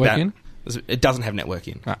got network in? It doesn't have network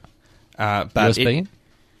in. Right. But USB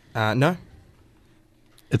in? No.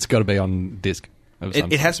 It's got to be on disc.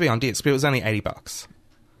 It has to be on disc, but it was only $80.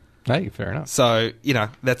 Hey, fair enough. So,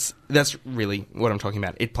 that's really what I'm talking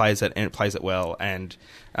about. It plays it, and it plays it well. And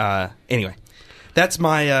anyway, that's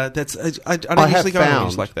my... I don't usually go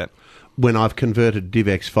on like that. When I've converted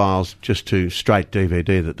DivX files just to straight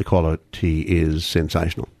DVD, that the quality is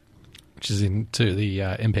sensational. Which is into the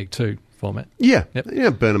MPEG-2 format. Yeah. Yep.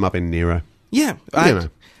 Yeah, burn them up in Nero. Yeah.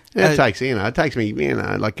 It takes me, it takes me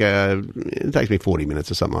 40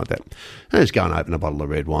 minutes or something like that. I just go and open a bottle of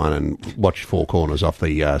red wine and watch Four Corners off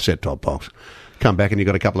the set-top box. Come back and you've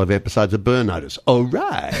got a couple of episodes of Burn Notice. All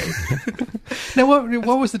right. Now,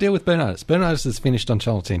 what was the deal with Burn Notice? Burn Notice is finished on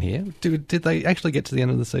Channel 10 here. Did they actually get to the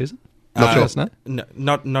end of the season? Not sure. No,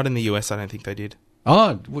 not in the US, I don't think they did.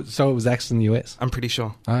 Oh, so it was axed in the US? I'm pretty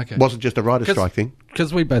sure. Oh, okay. Wasn't just a writer's strike thing?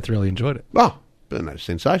 Because we both really enjoyed it. Oh, Burn Notice,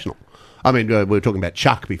 sensational. I mean, we were talking about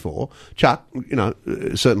Chuck before. Chuck,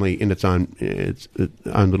 certainly in its own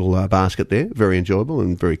little basket there, very enjoyable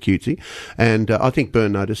and very cutesy. And I think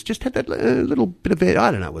Burn Notice just had that little bit of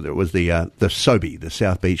I don't know whether it was the SoBe, the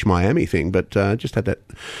South Beach Miami thing, but just had that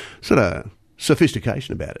sort of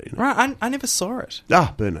sophistication about it. Right, I never saw it.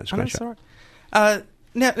 Ah, Burn Notice, great show. Saw it.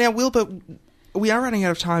 Now, Wilbur, we are running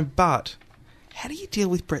out of time, but how do you deal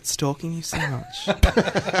with Brett stalking you so much?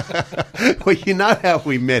 Well, you know how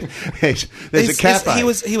we met. There's a cafe.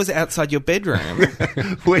 He was outside your bedroom.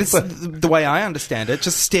 The way I understand it,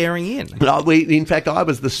 just staring in. In fact, I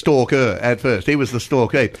was the stalker at first. He was the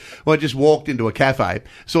stalkee. Well, I just walked into a cafe,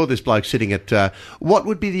 saw this bloke sitting at what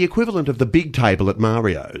would be the equivalent of the big table at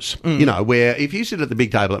Mario's. Where if you sit at the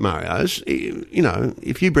big table at Mario's,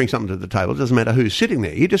 if you bring something to the table, it doesn't matter who's sitting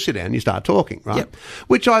there. You just sit down and you start talking, right? Yep.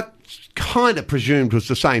 Which I kind of presumed was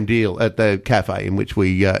the same deal at the cafe in which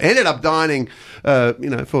we ended up dining,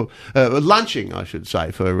 for lunching, I should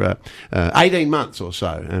say, for 18 months or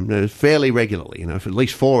so, and fairly regularly, for at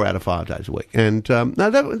least 4 out of 5 days a week. And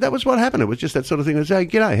that was what happened. It was just that sort of thing. It was, hey,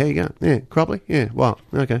 g'day, how you going? Yeah, Cropley? Yeah, well,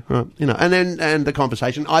 okay, right. And the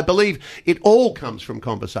conversation. I believe it all comes from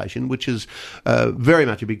conversation, which is very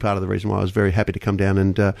much a big part of the reason why I was very happy to come down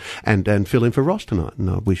and fill in for Ross tonight. And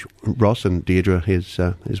I wish Ross and Deirdre, his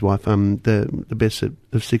wife, the best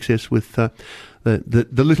of success with the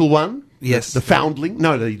little one. Yes, the foundling.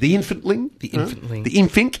 No, the infantling. The infantling. The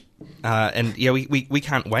infant. And yeah, we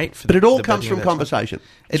can't wait for. But it all comes from conversation.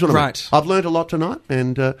 It's right. I've learned a lot tonight,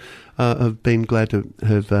 and I've been glad to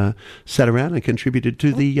have sat around and contributed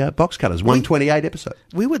to the Box Cutters 128 episode.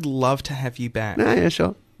 We would love to have you back. Yeah,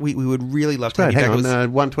 sure. We would really love to have you back. Hang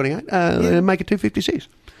on, 128. Make it 256.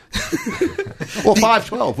 Or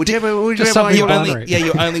 512, whichever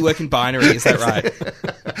you only work in binary, is that right?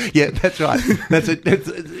 Yeah, that's right. That's it.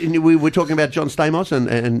 We were talking about John Stamos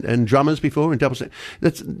and drummers before in double set.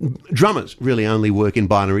 Drummers really only work in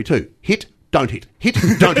binary too. Hit, don't hit. Hit,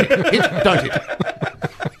 don't hit. Hit, don't hit.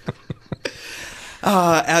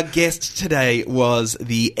 Our guest today was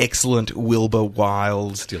the excellent Wilbur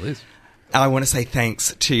Wild. Still is. I want to say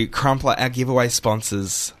thanks to Crumpler, our giveaway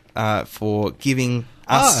sponsors, for giving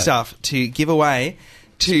us stuff to give away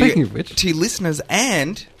to listeners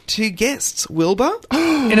and to guests. Wilbur?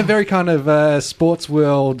 In a very kind of sports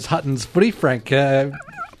world, Hutton's Footy Frank gift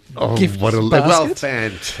basket. Well,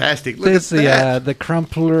 fantastic. Look There's at the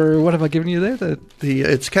Crumpler. What have I given you there?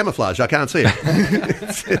 It's camouflage. I can't see it.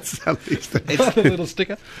 it's a little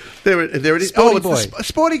sticker. There it is. Sporty boy. It's a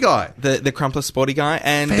sporty guy. The Crumpler Sporty Guy.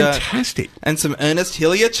 And fantastic. And some Ernest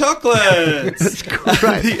Hillier chocolates. That's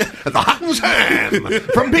great. The Hutton's ham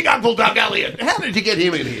from Big Uncle Doug Elliott. How did you get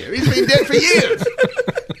him in here? He's been dead for years.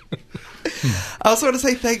 I also want to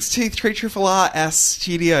say thanks to 3RRR, our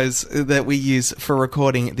studios that we use for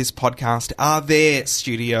recording this podcast are their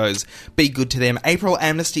studios. Be good to them. April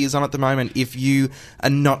Amnesty is on at the moment. If you are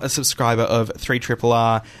not a subscriber of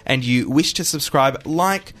 3RRR and you wish to subscribe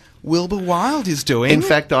like Wilbur Wilde is doing. In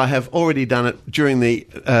fact, I have already done it during the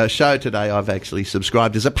show today. I've actually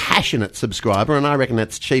subscribed as a passionate subscriber, and I reckon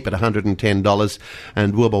that's cheap at $110.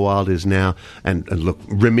 And Wilbur Wilde is now, and look,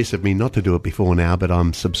 remiss of me not to do it before now, but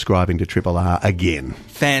I'm subscribing to Triple R again.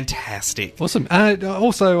 Fantastic. Awesome.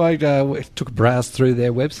 Also, I took a browse through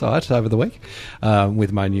their website over the week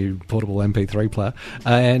with my new portable MP3 player,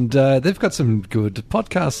 and they've got some good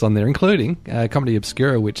podcasts on there, including Comedy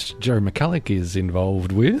Obscura, which Jerry McCulloch is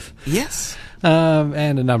involved with. Yes.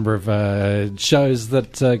 And a number of shows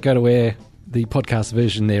that go to air, the podcast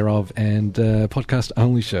version thereof, and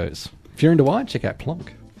podcast-only shows. If you're into wine, check out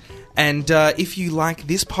Plonk. And if you like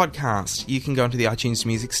this podcast, you can go into the iTunes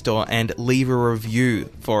Music Store and leave a review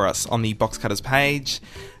for us on the Box Cutters page.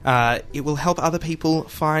 It will help other people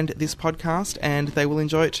find this podcast, and they will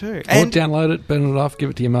enjoy it too. Or download it, burn it off, give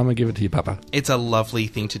it to your mama, give it to your papa. It's a lovely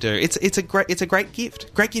thing to do. It's a great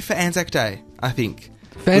gift. Great gift for Anzac Day, I think.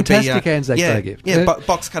 Fantastic Anzac Day gift. Yeah,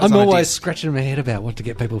 Box Cutters. I'm on always a disc. scratching my head about what to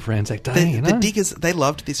get people for Anzac Day. The Diggers, they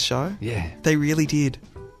loved this show. Yeah. They really did.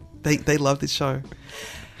 They loved this show.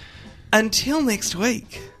 Until next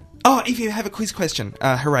week. Oh, if you have a quiz question,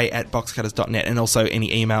 hooray at boxcutters.net, and also any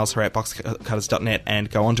emails, hooray at boxcutters.net,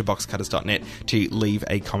 and go on to boxcutters.net to leave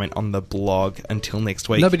a comment on the blog. Until next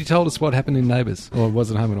week. Nobody told us what happened in Neighbours, or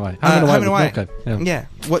was it Home and Away? Home and Away. Milko. Yeah.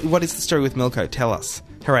 What is the story with Milko? Tell us.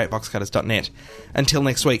 Hooray at boxcutters.net. Until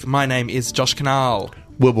next week, my name is Josh Canal.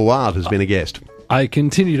 Wilbur Wilde has been a guest. I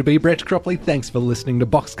continue to be Brett Cropley. Thanks for listening to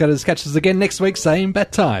Box Cutters. Catch us again next week, same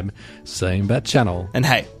bat time, same bat channel. And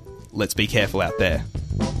hey, let's be careful out there.